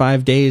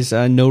 25 days,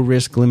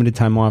 no-risk,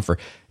 limited-time offer.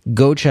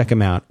 Go check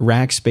them out,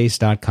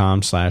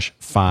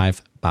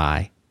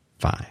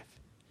 rackspace.com/5x5.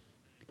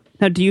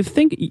 Now, do you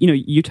think,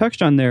 you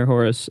touched on there,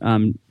 Horace,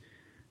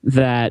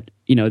 that,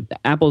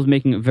 Apple's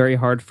making it very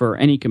hard for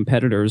any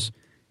competitors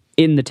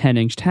in the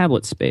 10-inch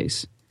tablet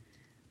space.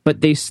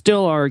 But they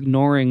still are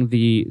ignoring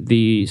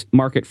the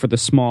market for the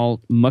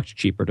small, much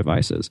cheaper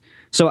devices.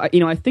 So,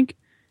 I think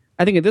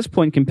at this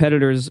point,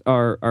 competitors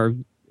are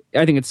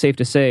I think it's safe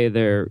to say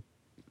they're,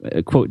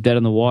 quote, dead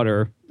in the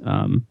water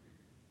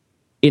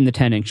in the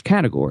 10-inch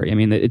category. I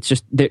mean, it's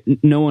just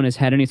no one has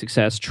had any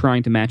success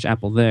trying to match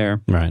Apple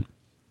there. Right.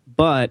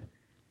 But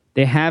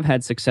they have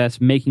had success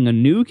making a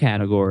new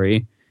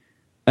category.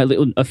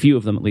 A few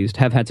of them, at least,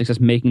 have had success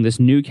making this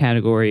new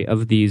category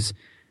of these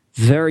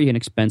very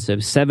inexpensive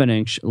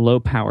 7-inch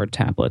low-powered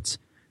tablets.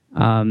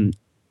 And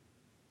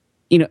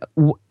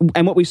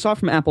what we saw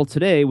from Apple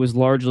today was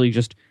largely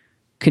just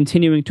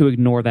continuing to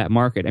ignore that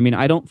market. I mean,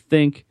 I don't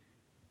think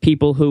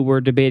people who were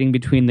debating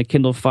between the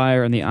Kindle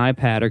Fire and the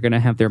iPad are going to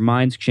have their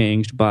minds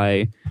changed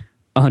by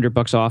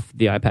 $100 off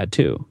the iPad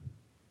 2.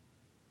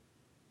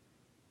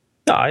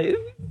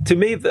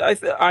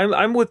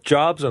 I'm with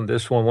Jobs on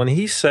this one. When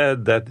he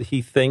said that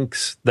he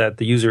thinks that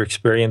the user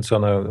experience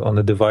on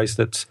a device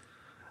that's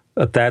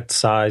at that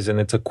size and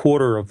it's a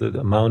quarter of the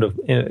amount of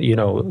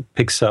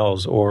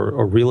pixels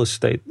or real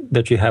estate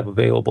that you have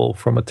available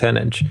from a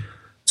 10-inch.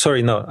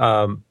 Sorry,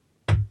 no.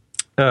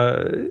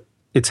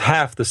 It's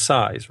half the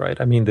size,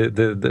 right? I mean,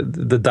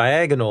 the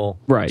diagonal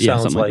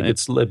sounds like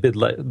it's a bit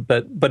less,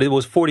 but it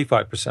was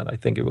 45%. I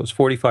think it was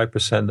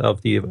 45%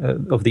 of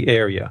the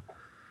area.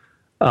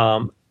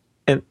 And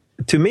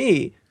to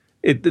me,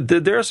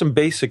 there are some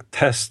basic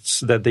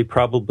tests that they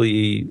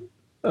probably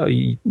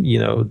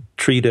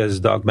treat as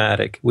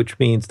dogmatic, which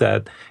means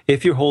that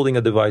if you're holding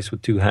a device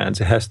with two hands,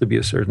 it has to be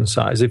a certain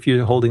size. If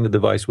you're holding the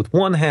device with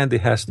one hand,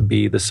 it has to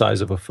be the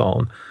size of a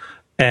phone.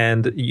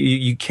 And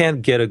you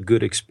can't get a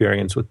good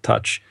experience with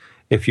touch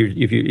if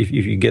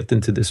you get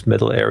into this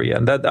middle area.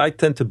 And that, I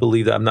tend to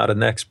believe that. I'm not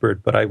an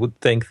expert, but I would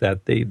think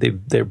that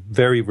they're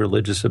very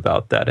religious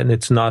about that. And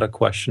it's not a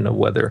question of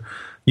whether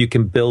you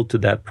can build to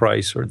that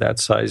price or that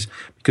size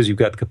because you've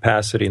got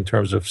capacity in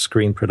terms of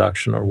screen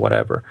production or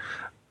whatever.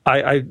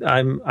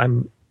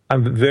 I'm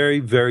very,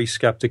 very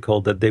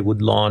skeptical that they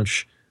would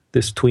launch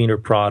this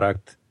tweener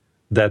product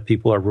that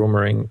people are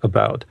rumoring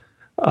about.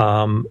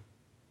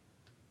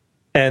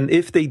 And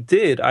if they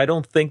did, I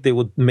don't think they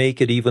would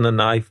make it even an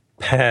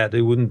iPad.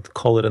 They wouldn't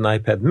call it an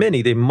iPad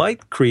mini. They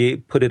might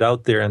put it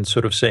out there and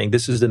sort of saying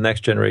this is the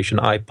next generation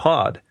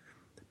iPod,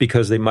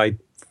 because they might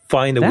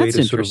find a way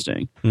to sort of. That's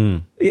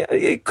interesting. Yeah,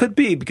 it could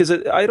be, because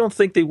I don't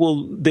think they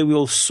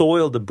will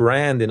soil the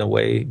brand in a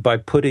way by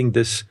putting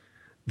this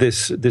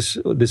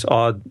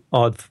odd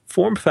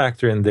form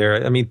factor in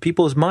there. I mean,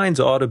 people's minds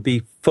ought to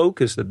be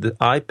focused that the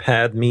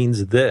iPad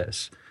means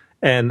this.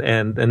 And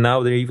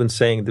now they're even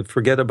saying that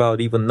forget about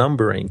even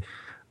numbering.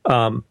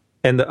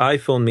 And the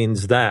iPhone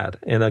means that.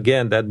 And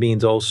again, that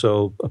means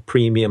also a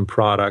premium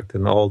product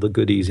and all the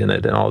goodies in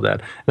it and all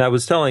that. And I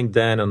was telling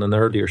Dan on an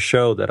earlier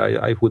show that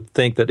I would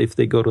think that if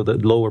they go to the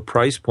lower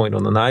price point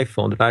on an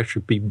iPhone, it'd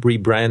actually be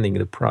rebranding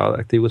the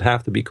product. It would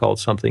have to be called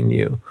something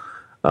new.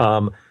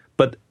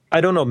 But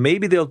I don't know.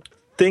 Maybe they'll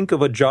think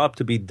of a job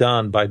to be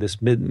done by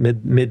this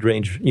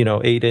mid-range,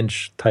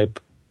 8-inch type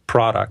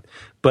product.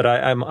 But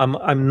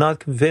I'm not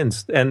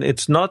convinced. And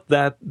it's not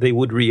that they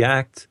would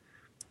react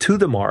to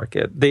the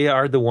market. They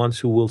are the ones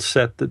who will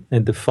set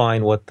and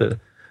define what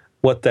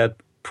that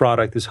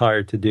product is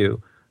hired to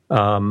do.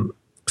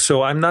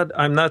 So I'm not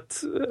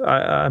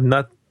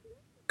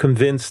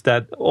convinced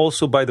that.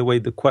 Also, by the way,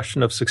 the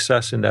question of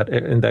success in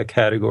that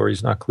category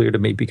is not clear to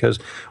me, because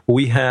what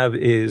we have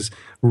is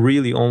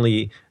really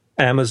only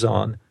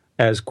Amazon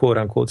as quote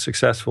unquote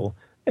successful,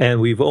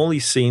 and we've only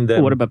seen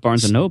them. What about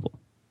Barnes and Noble?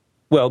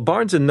 Well,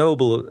 Barnes and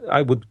Noble,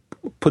 I would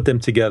put them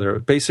together.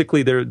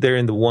 Basically, they're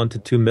in the 1 to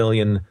 2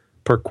 million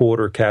per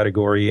quarter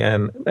category,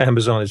 and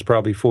Amazon is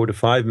probably 4 to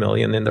 5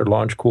 million in their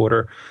launch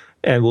quarter,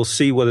 and we'll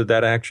see whether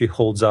that actually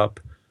holds up.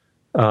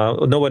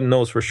 No one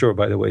knows for sure.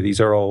 By the way, these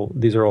are all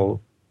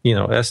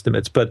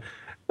estimates. But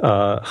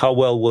how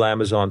well will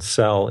Amazon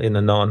sell in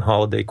a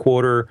non-holiday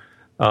quarter?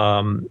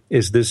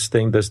 Does this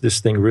thing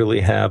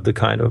really have the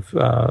kind of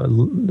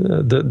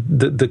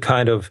the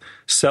kind of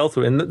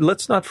sell-through? And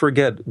let's not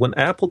forget, when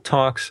Apple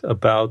talks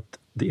about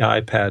the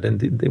iPad,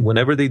 and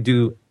whenever they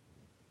do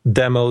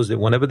demos,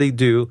 whenever they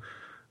do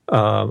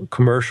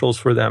commercials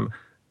for them,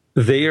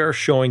 they are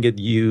showing it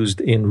used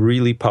in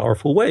really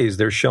powerful ways.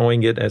 They're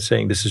showing it as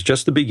saying, this is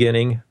just the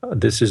beginning.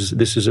 This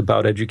is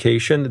about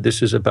education.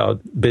 This is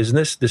about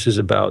business. This is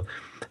about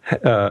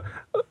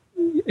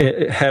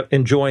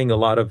enjoying a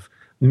lot of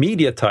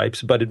media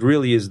types, but it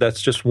really is, that's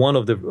just one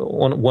of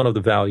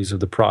the values of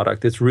the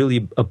product. It's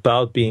really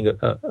about being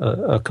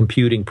a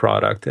computing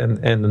product and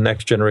the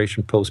next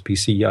generation post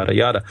PC, yada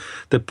yada.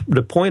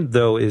 The point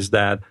though is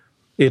that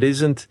it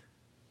isn't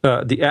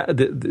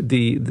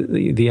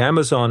the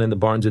Amazon and the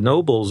Barnes and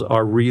Nobles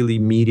are really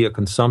media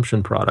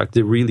consumption product.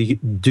 They really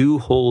do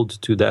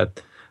hold to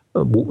that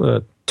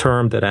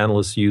term that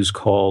analysts use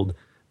called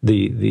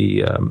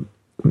the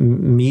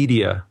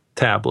media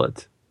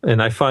tablet,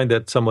 and I find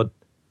that somewhat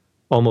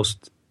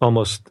almost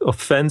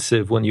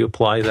offensive when you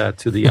apply that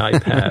to the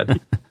iPad.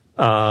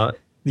 A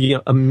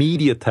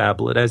media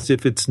tablet, as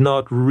if it's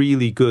not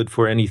really good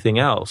for anything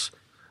else.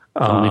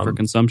 Only for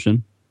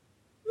consumption.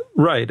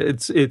 Right.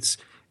 It's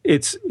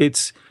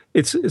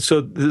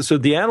so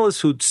the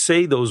analysts who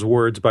say those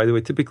words, by the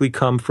way, typically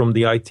come from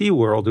the IT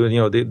world.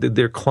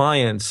 Their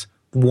clients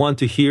want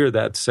to hear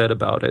that said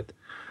about it.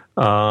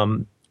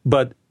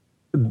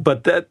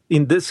 But that,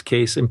 in this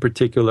case in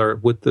particular,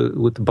 with the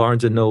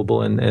Barnes and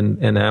Noble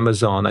and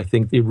Amazon, I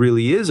think it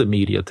really is a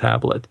media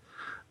tablet.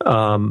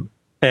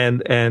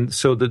 And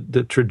so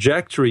the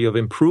trajectory of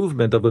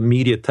improvement of a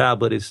media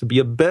tablet is to be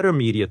a better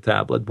media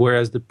tablet,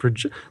 whereas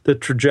the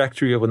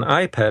trajectory of an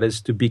iPad is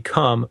to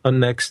become a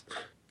next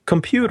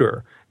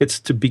computer. It's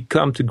to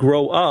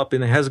grow up,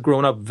 and it has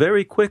grown up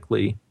very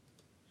quickly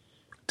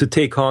to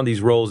take on these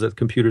roles that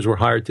computers were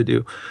hired to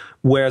do.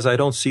 Whereas I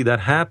don't see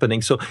that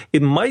happening. So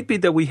it might be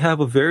that we have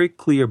a very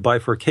clear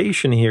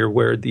bifurcation here,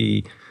 where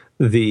these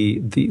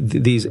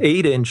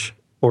 8-inch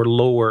or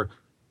lower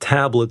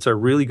tablets are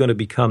really going to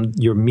become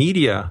your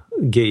media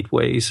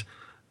gateways.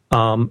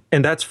 And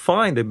that's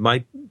fine. It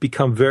might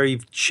become very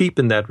cheap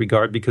in that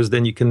regard, because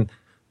then you can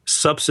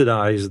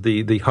subsidize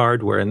the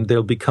hardware and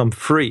they'll become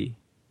free,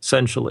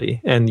 essentially.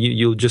 And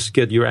you'll just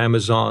get your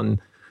Amazon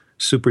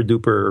super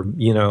duper,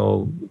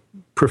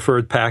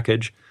 preferred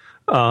package.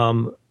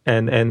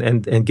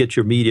 And get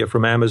your media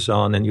from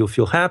Amazon, and you'll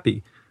feel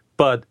happy.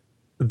 But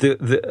the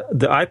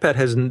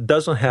iPad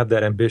doesn't have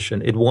that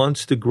ambition. It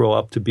wants to grow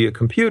up to be a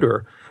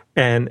computer,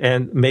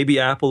 And maybe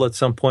Apple at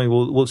some point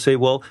will say,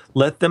 well,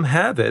 let them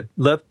have it.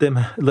 Let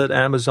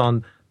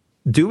Amazon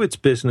do its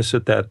business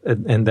at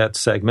that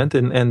segment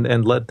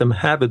and let them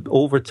have it.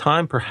 Over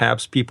time,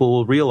 perhaps people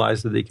will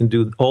realize that they can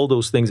do all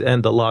those things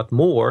and a lot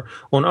more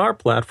on our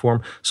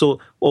platform. So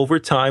over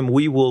time,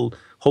 we will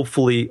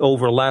hopefully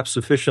overlap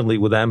sufficiently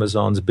with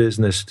Amazon's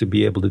business to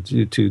be able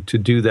to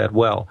do that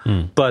well.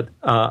 But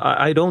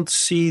I don't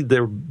see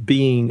there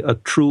being a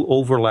true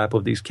overlap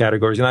of these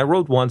categories. And I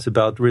wrote once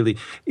about really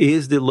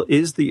is the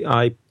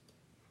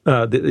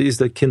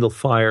Kindle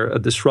Fire a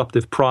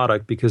disruptive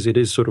product because it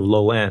is sort of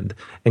low end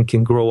and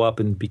can grow up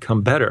and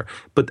become better?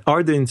 But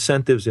are the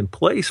incentives in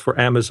place for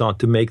Amazon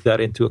to make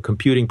that into a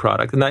computing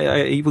product? And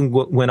I even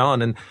went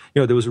on, and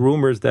there was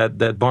rumors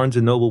that Barnes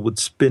and Noble would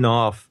spin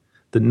off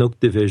the Nook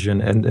division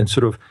and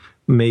sort of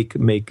make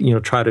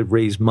try to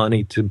raise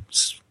money to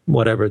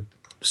whatever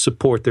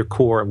support their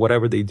core,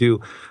 whatever they do.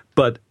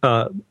 But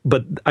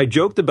I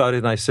joked about it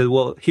and I said,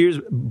 well, here's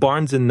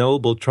Barnes and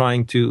Noble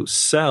trying to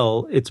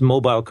sell its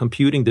mobile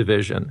computing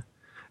division.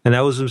 And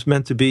that was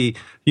meant to be,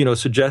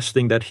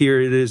 suggesting that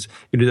here it is,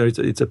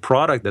 it's a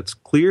product that's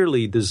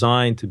clearly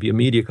designed to be a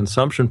media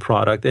consumption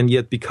product. And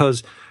yet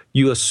because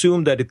you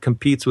assume that it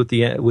competes with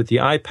the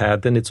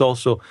iPad, then it's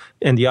also,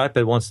 and the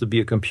iPad wants to be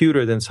a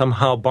computer, then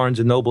somehow Barnes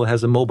and Noble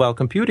has a mobile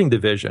computing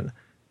division.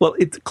 Well,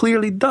 it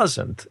clearly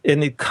doesn't,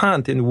 and it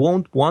can't and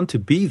won't want to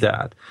be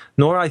that.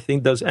 Nor, I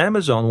think, does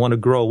Amazon want to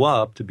grow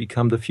up to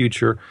become the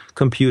future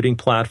computing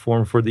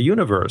platform for the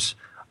universe.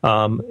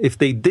 If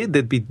they did,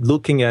 they'd be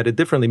looking at it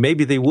differently.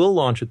 Maybe they will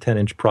launch a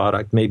 10-inch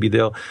product. Maybe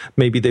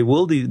they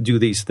will do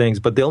these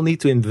things, but they'll need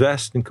to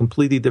invest in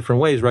completely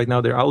different ways. Right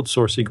now, they're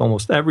outsourcing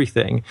almost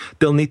everything.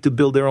 They'll need to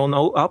build their own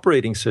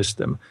operating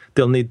system.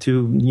 They'll need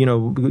to,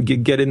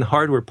 get in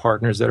hardware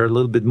partners that are a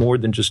little bit more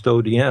than just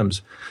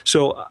ODMs.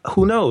 So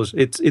who knows?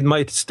 It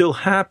might still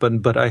happen,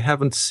 but I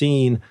haven't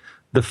seen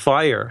the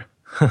fire.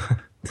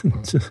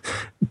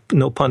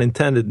 No pun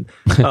intended,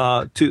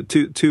 to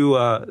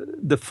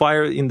the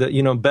fire in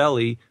the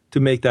belly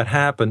to make that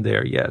happen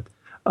there yet.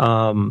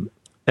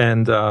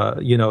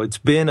 It's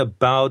been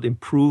about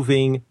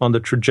improving on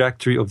the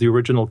trajectory of the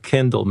original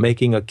Kindle,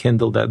 making a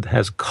Kindle that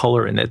has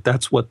color in it.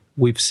 That's what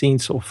we've seen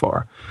so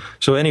far.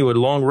 So anyway,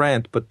 long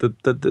rant, but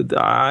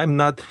I'm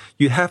not.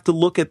 You have to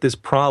look at this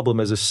problem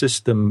as a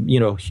system,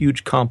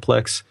 huge,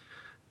 complex,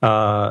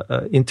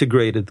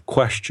 integrated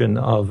question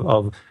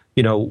of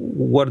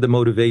what are the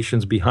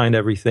motivations behind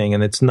everything?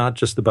 And it's not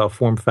just about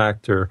form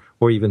factor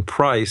or even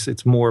price.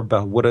 It's more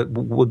about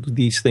what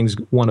these things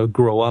want to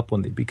grow up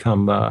when they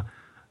become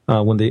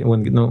when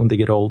they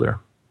get older.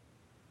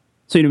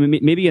 So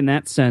maybe in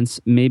that sense,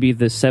 maybe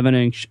the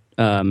 7-inch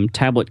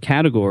tablet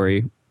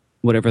category,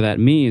 whatever that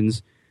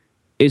means,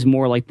 is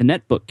more like the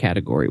netbook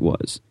category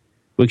was,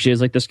 which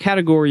is like this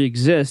category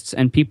exists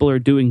and people are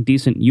doing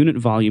decent unit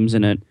volumes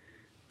in it,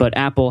 but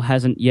Apple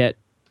hasn't yet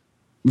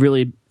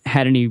really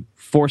had any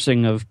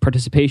forcing of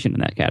participation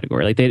in that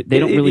category. Like they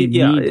don't really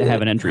need to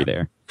have an entry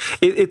there.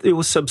 It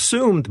was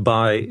subsumed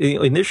by,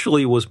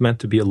 initially it was meant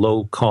to be a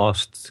low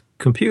cost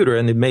computer,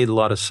 and it made a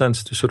lot of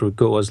sense to sort of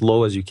go as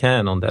low as you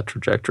can on that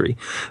trajectory.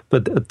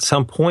 But at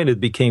some point,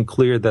 it became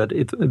clear that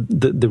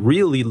the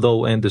really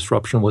low end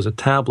disruption was a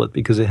tablet,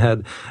 because it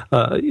had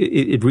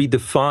it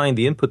redefined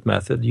the input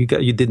method. You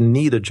didn't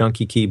need a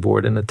junky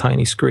keyboard and a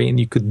tiny screen.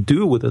 You could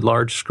do with a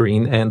large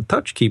screen and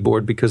touch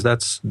keyboard, because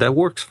that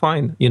works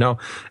fine,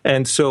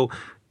 And so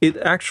it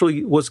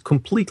actually was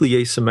completely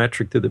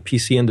asymmetric to the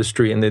PC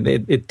industry, and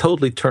it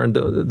totally turned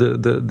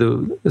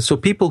so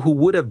people who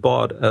would have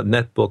bought a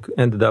netbook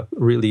ended up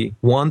really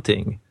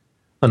wanting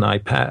an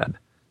iPad.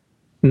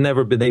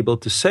 Never been able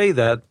to say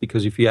that,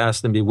 because if you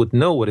asked them, they wouldn't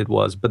know what it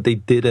was, but they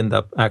did end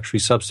up actually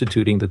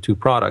substituting the two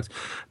products.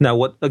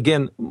 Now,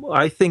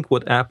 I think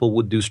what Apple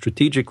would do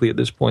strategically at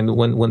this point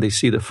when they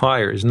see the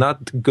fire is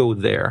not to go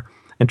there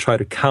and try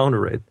to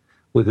counter it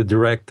with a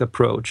direct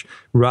approach.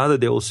 Rather,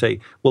 they will say,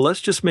 well, let's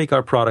just make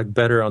our product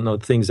better on the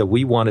things that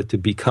we want it to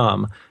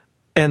become.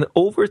 And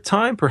over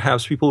time,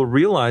 perhaps people will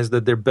realize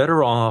that they're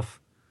better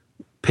off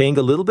paying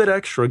a little bit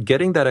extra,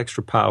 getting that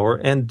extra power,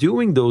 and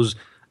doing those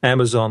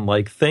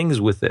Amazon-like things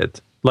with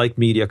it, like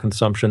media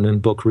consumption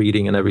and book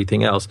reading and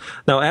everything else.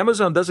 Now,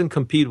 Amazon doesn't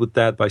compete with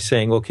that by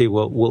saying, okay,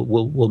 well,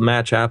 we'll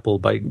match Apple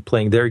by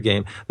playing their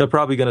game. They're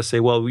probably going to say,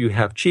 well, we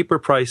have cheaper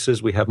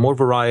prices, we have more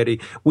variety.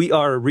 We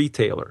are a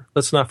retailer.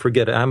 Let's not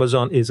forget,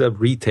 Amazon is a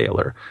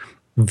retailer,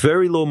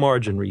 very low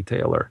margin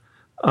retailer.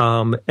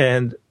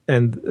 And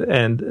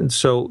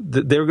so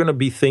they're going to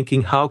be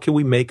thinking, how can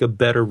we make a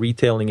better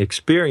retailing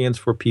experience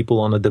for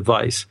people on a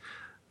device?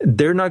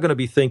 They're not going to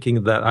be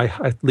thinking that,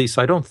 at least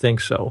I don't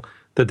think so,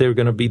 that they're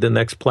going to be the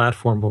next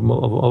platform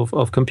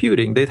of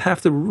computing. They'd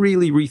have to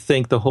really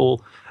rethink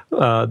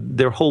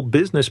their whole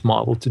business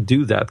model to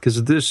do that,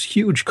 because there's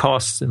huge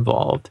costs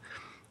involved.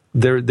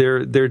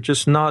 They're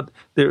just not.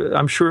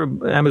 I'm sure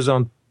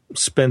Amazon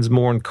spends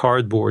more on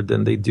cardboard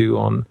than they do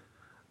on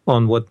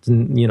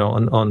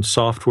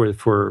software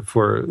for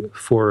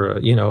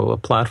a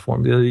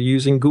platform. They're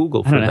using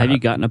Google for that. Have you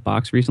gotten a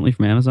box recently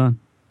from Amazon?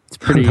 It's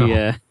pretty.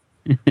 No.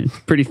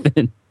 Pretty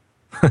thin.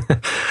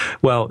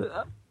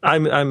 Well,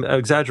 I'm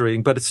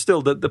exaggerating, but it's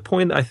still the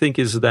point. I think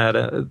is that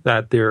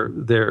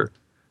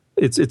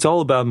it's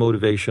all about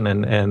motivation,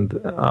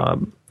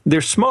 and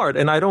they're smart,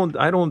 and I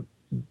don't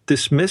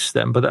dismiss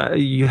them, but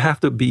you have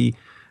to be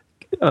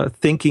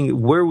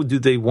thinking, where do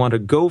they want to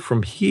go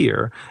from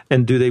here,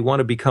 and do they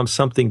want to become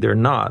something they're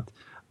not?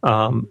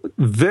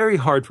 Very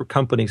hard for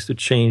companies to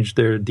change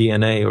their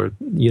DNA, or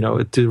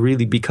to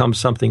really become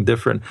something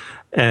different.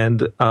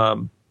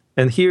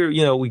 And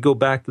here, we go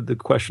back to the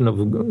question of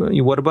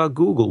what about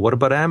Google? What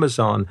about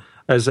Amazon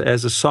as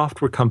a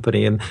software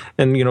company?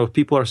 And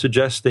people are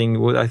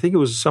suggesting. I think it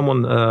was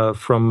someone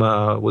from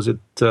was it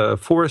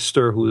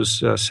Forrester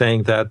who's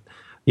saying that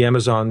the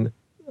Amazon,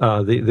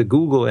 the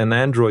Google and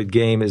Android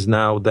game is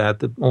now that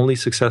the only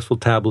successful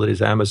tablet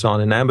is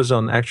Amazon, and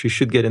Amazon actually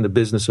should get in the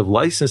business of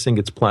licensing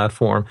its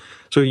platform.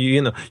 So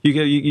you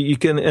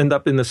can end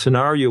up in the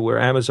scenario where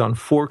Amazon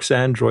forks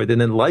Android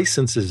and then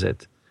licenses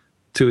it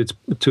to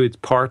its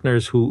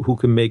partners who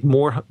can make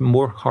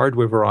more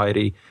hardware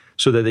variety,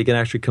 so that they can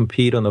actually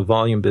compete on the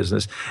volume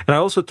business. And I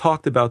also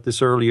talked about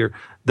this earlier,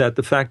 that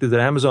the fact that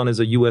Amazon is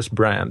a U.S.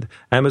 brand.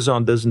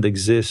 Amazon doesn't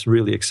exist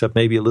really, except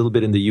maybe a little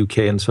bit in the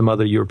U.K. and some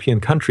other European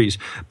countries,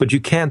 but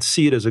you can't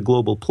see it as a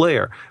global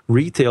player.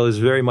 Retail is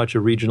very much a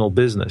regional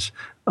business.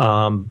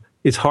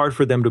 It's hard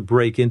for them to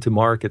break into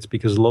markets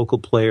because local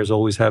players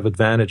always have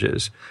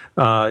advantages.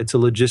 It's a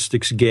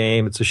logistics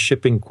game. It's a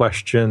shipping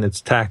question.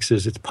 It's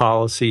taxes. It's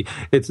policy.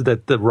 It's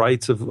that the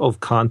rights of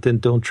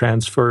content don't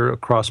transfer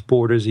across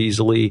borders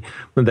easily,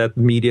 and that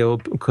media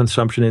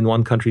consumption in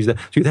one country is that.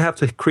 So you'd have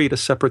to create a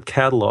separate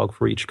catalog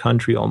for each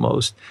country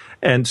almost.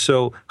 And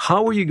so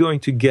how are you going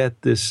to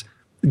get this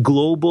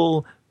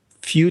global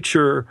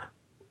future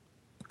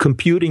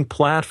computing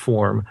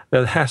platform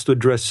that has to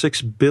address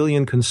 6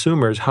 billion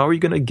consumers? How are you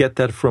going to get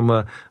that from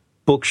a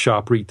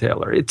bookshop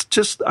retailer? It's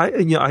just,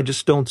 I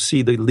just don't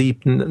see the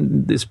leap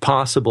is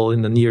possible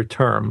in the near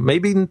term.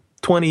 Maybe in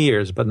 20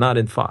 years, but not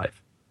in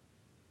 5.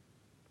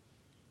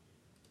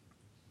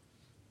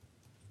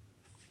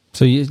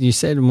 So you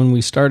said when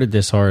we started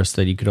this, Horace,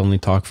 that you could only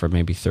talk for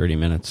maybe 30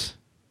 minutes.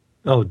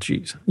 Oh,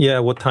 geez. Yeah,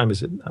 what time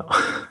is it now?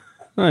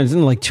 Oh, isn't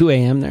it like 2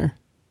 a.m. there?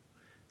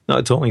 No,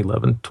 it's only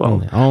 11,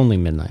 12. Only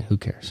midnight. Who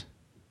cares?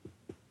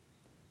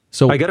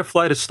 So I got to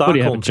fly to Stockholm. What, do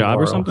you have a job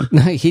tomorrow. or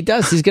something? He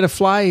does. He's going to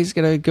fly. He's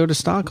going to go to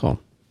Stockholm.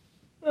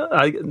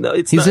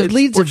 He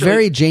leads a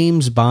very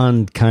James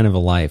Bond kind of a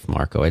life,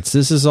 Marco.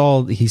 This is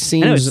all he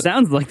seems. I know, it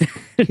sounds like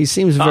that. He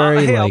seems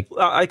very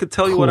I could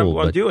tell you what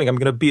I'm doing. I'm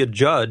going to be a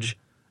judge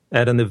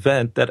at an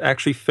event that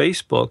actually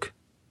Facebook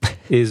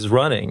is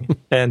running,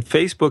 and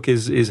Facebook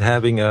is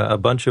having a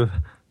bunch of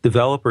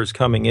developers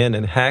coming in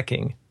and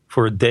hacking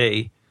for a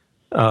day.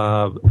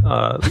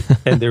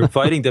 And they're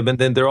inviting them, and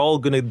then they're all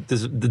going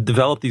to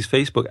develop these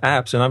Facebook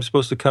apps, and I'm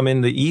supposed to come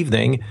in the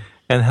evening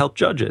and help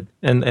judge it,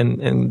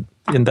 and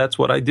that's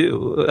what I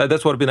do.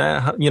 That's what I've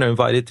been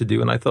invited to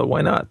do, and I thought,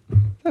 why not?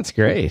 That's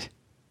great.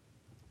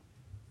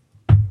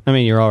 I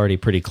mean, you're already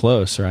pretty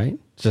close, right?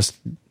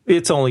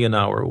 It's only an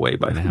hour away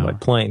by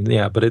plane,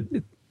 yeah, but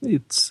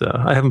it's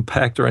I haven't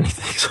packed or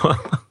anything, so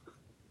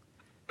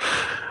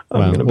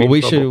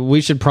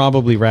we should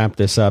probably wrap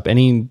this up.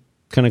 Any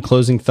kind of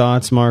closing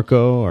thoughts,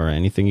 Marco, or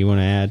anything you want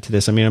to add to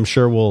this? I mean, I'm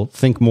sure we'll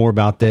think more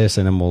about this,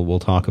 and then we'll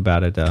talk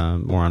about it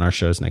more on our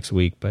shows next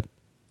week. But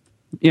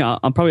yeah,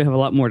 I'll probably have a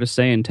lot more to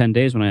say in 10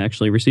 days when I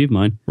actually receive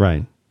mine.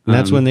 Right, and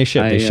that's when they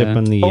ship. They ship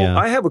on the.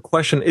 I have a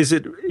question. Is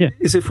it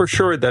for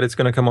sure that it's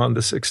going to come on the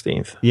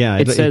 16th? Yeah,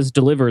 it says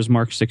delivers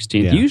March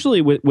 16th. Yeah.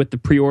 Usually with the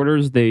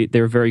pre-orders,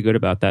 they're very good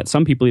about that.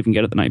 Some people even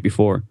get it the night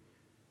before.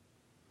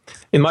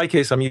 In my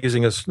case, I'm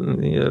using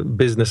a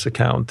business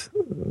account,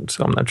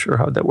 so I'm not sure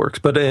how that works.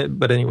 But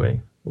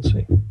anyway, we'll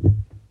see.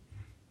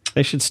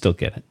 They should still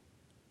get it.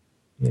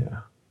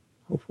 Yeah,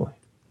 hopefully.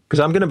 Because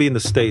I'm going to be in the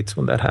States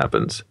when that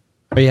happens.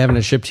 Are you having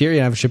it shipped here?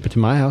 You have to ship it to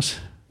my house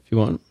if you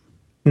want.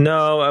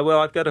 No, well,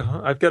 I've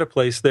got a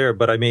place there,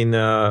 but I mean,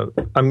 I'm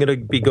going to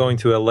be going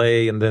to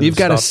LA, and then you've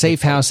got a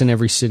safe house in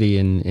every city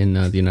in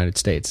the United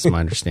States. Is my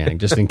understanding,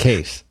 just in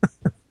case.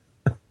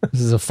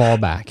 This is a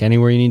fallback.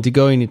 Anywhere you need to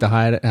go, you need to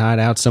hide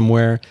out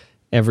somewhere.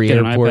 Get airport,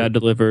 an iPad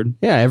delivered.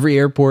 Yeah, every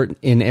airport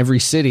in every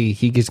city,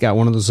 he's got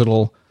one of those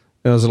little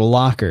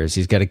lockers.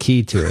 He's got a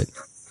key to it.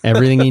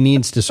 Everything he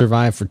needs to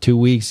survive for 2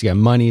 weeks. He's got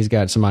money. He's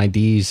got some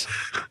IDs,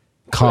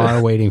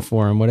 car waiting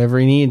for him. Whatever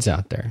he needs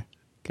out there.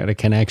 Got a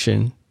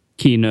connection.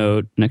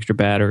 Keynote, an extra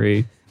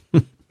battery.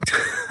 You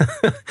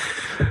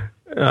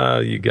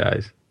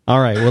guys.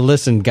 All right. Well,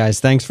 listen, guys.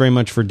 Thanks very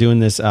much for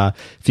doing this.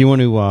 If you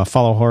want to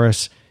follow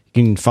Horace,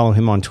 you can follow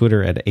him on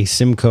Twitter at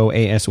Asymco,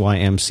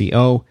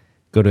 ASYMCO.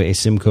 Go to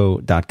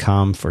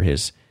asymco.com for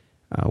his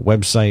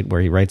website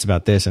where he writes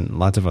about this and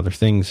lots of other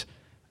things.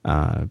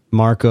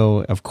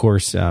 Marco, of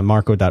course,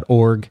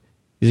 marco.org.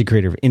 He's the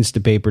creator of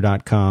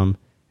instapaper.com.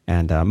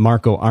 And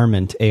Marco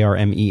Arment,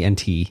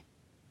 ARMENT,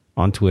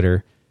 on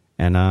Twitter.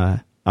 And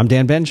I'm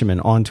Dan Benjamin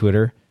on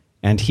Twitter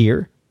and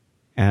here.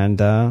 And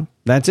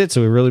that's it. So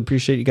we really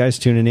appreciate you guys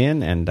tuning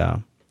in.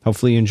 And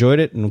hopefully you enjoyed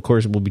it. And, of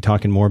course, we'll be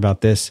talking more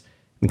about this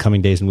in the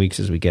coming days and weeks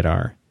as we get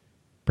our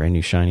brand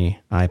new shiny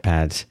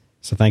iPads.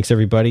 So thanks,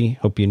 everybody.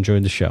 Hope you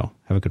enjoyed the show.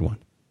 Have a good one.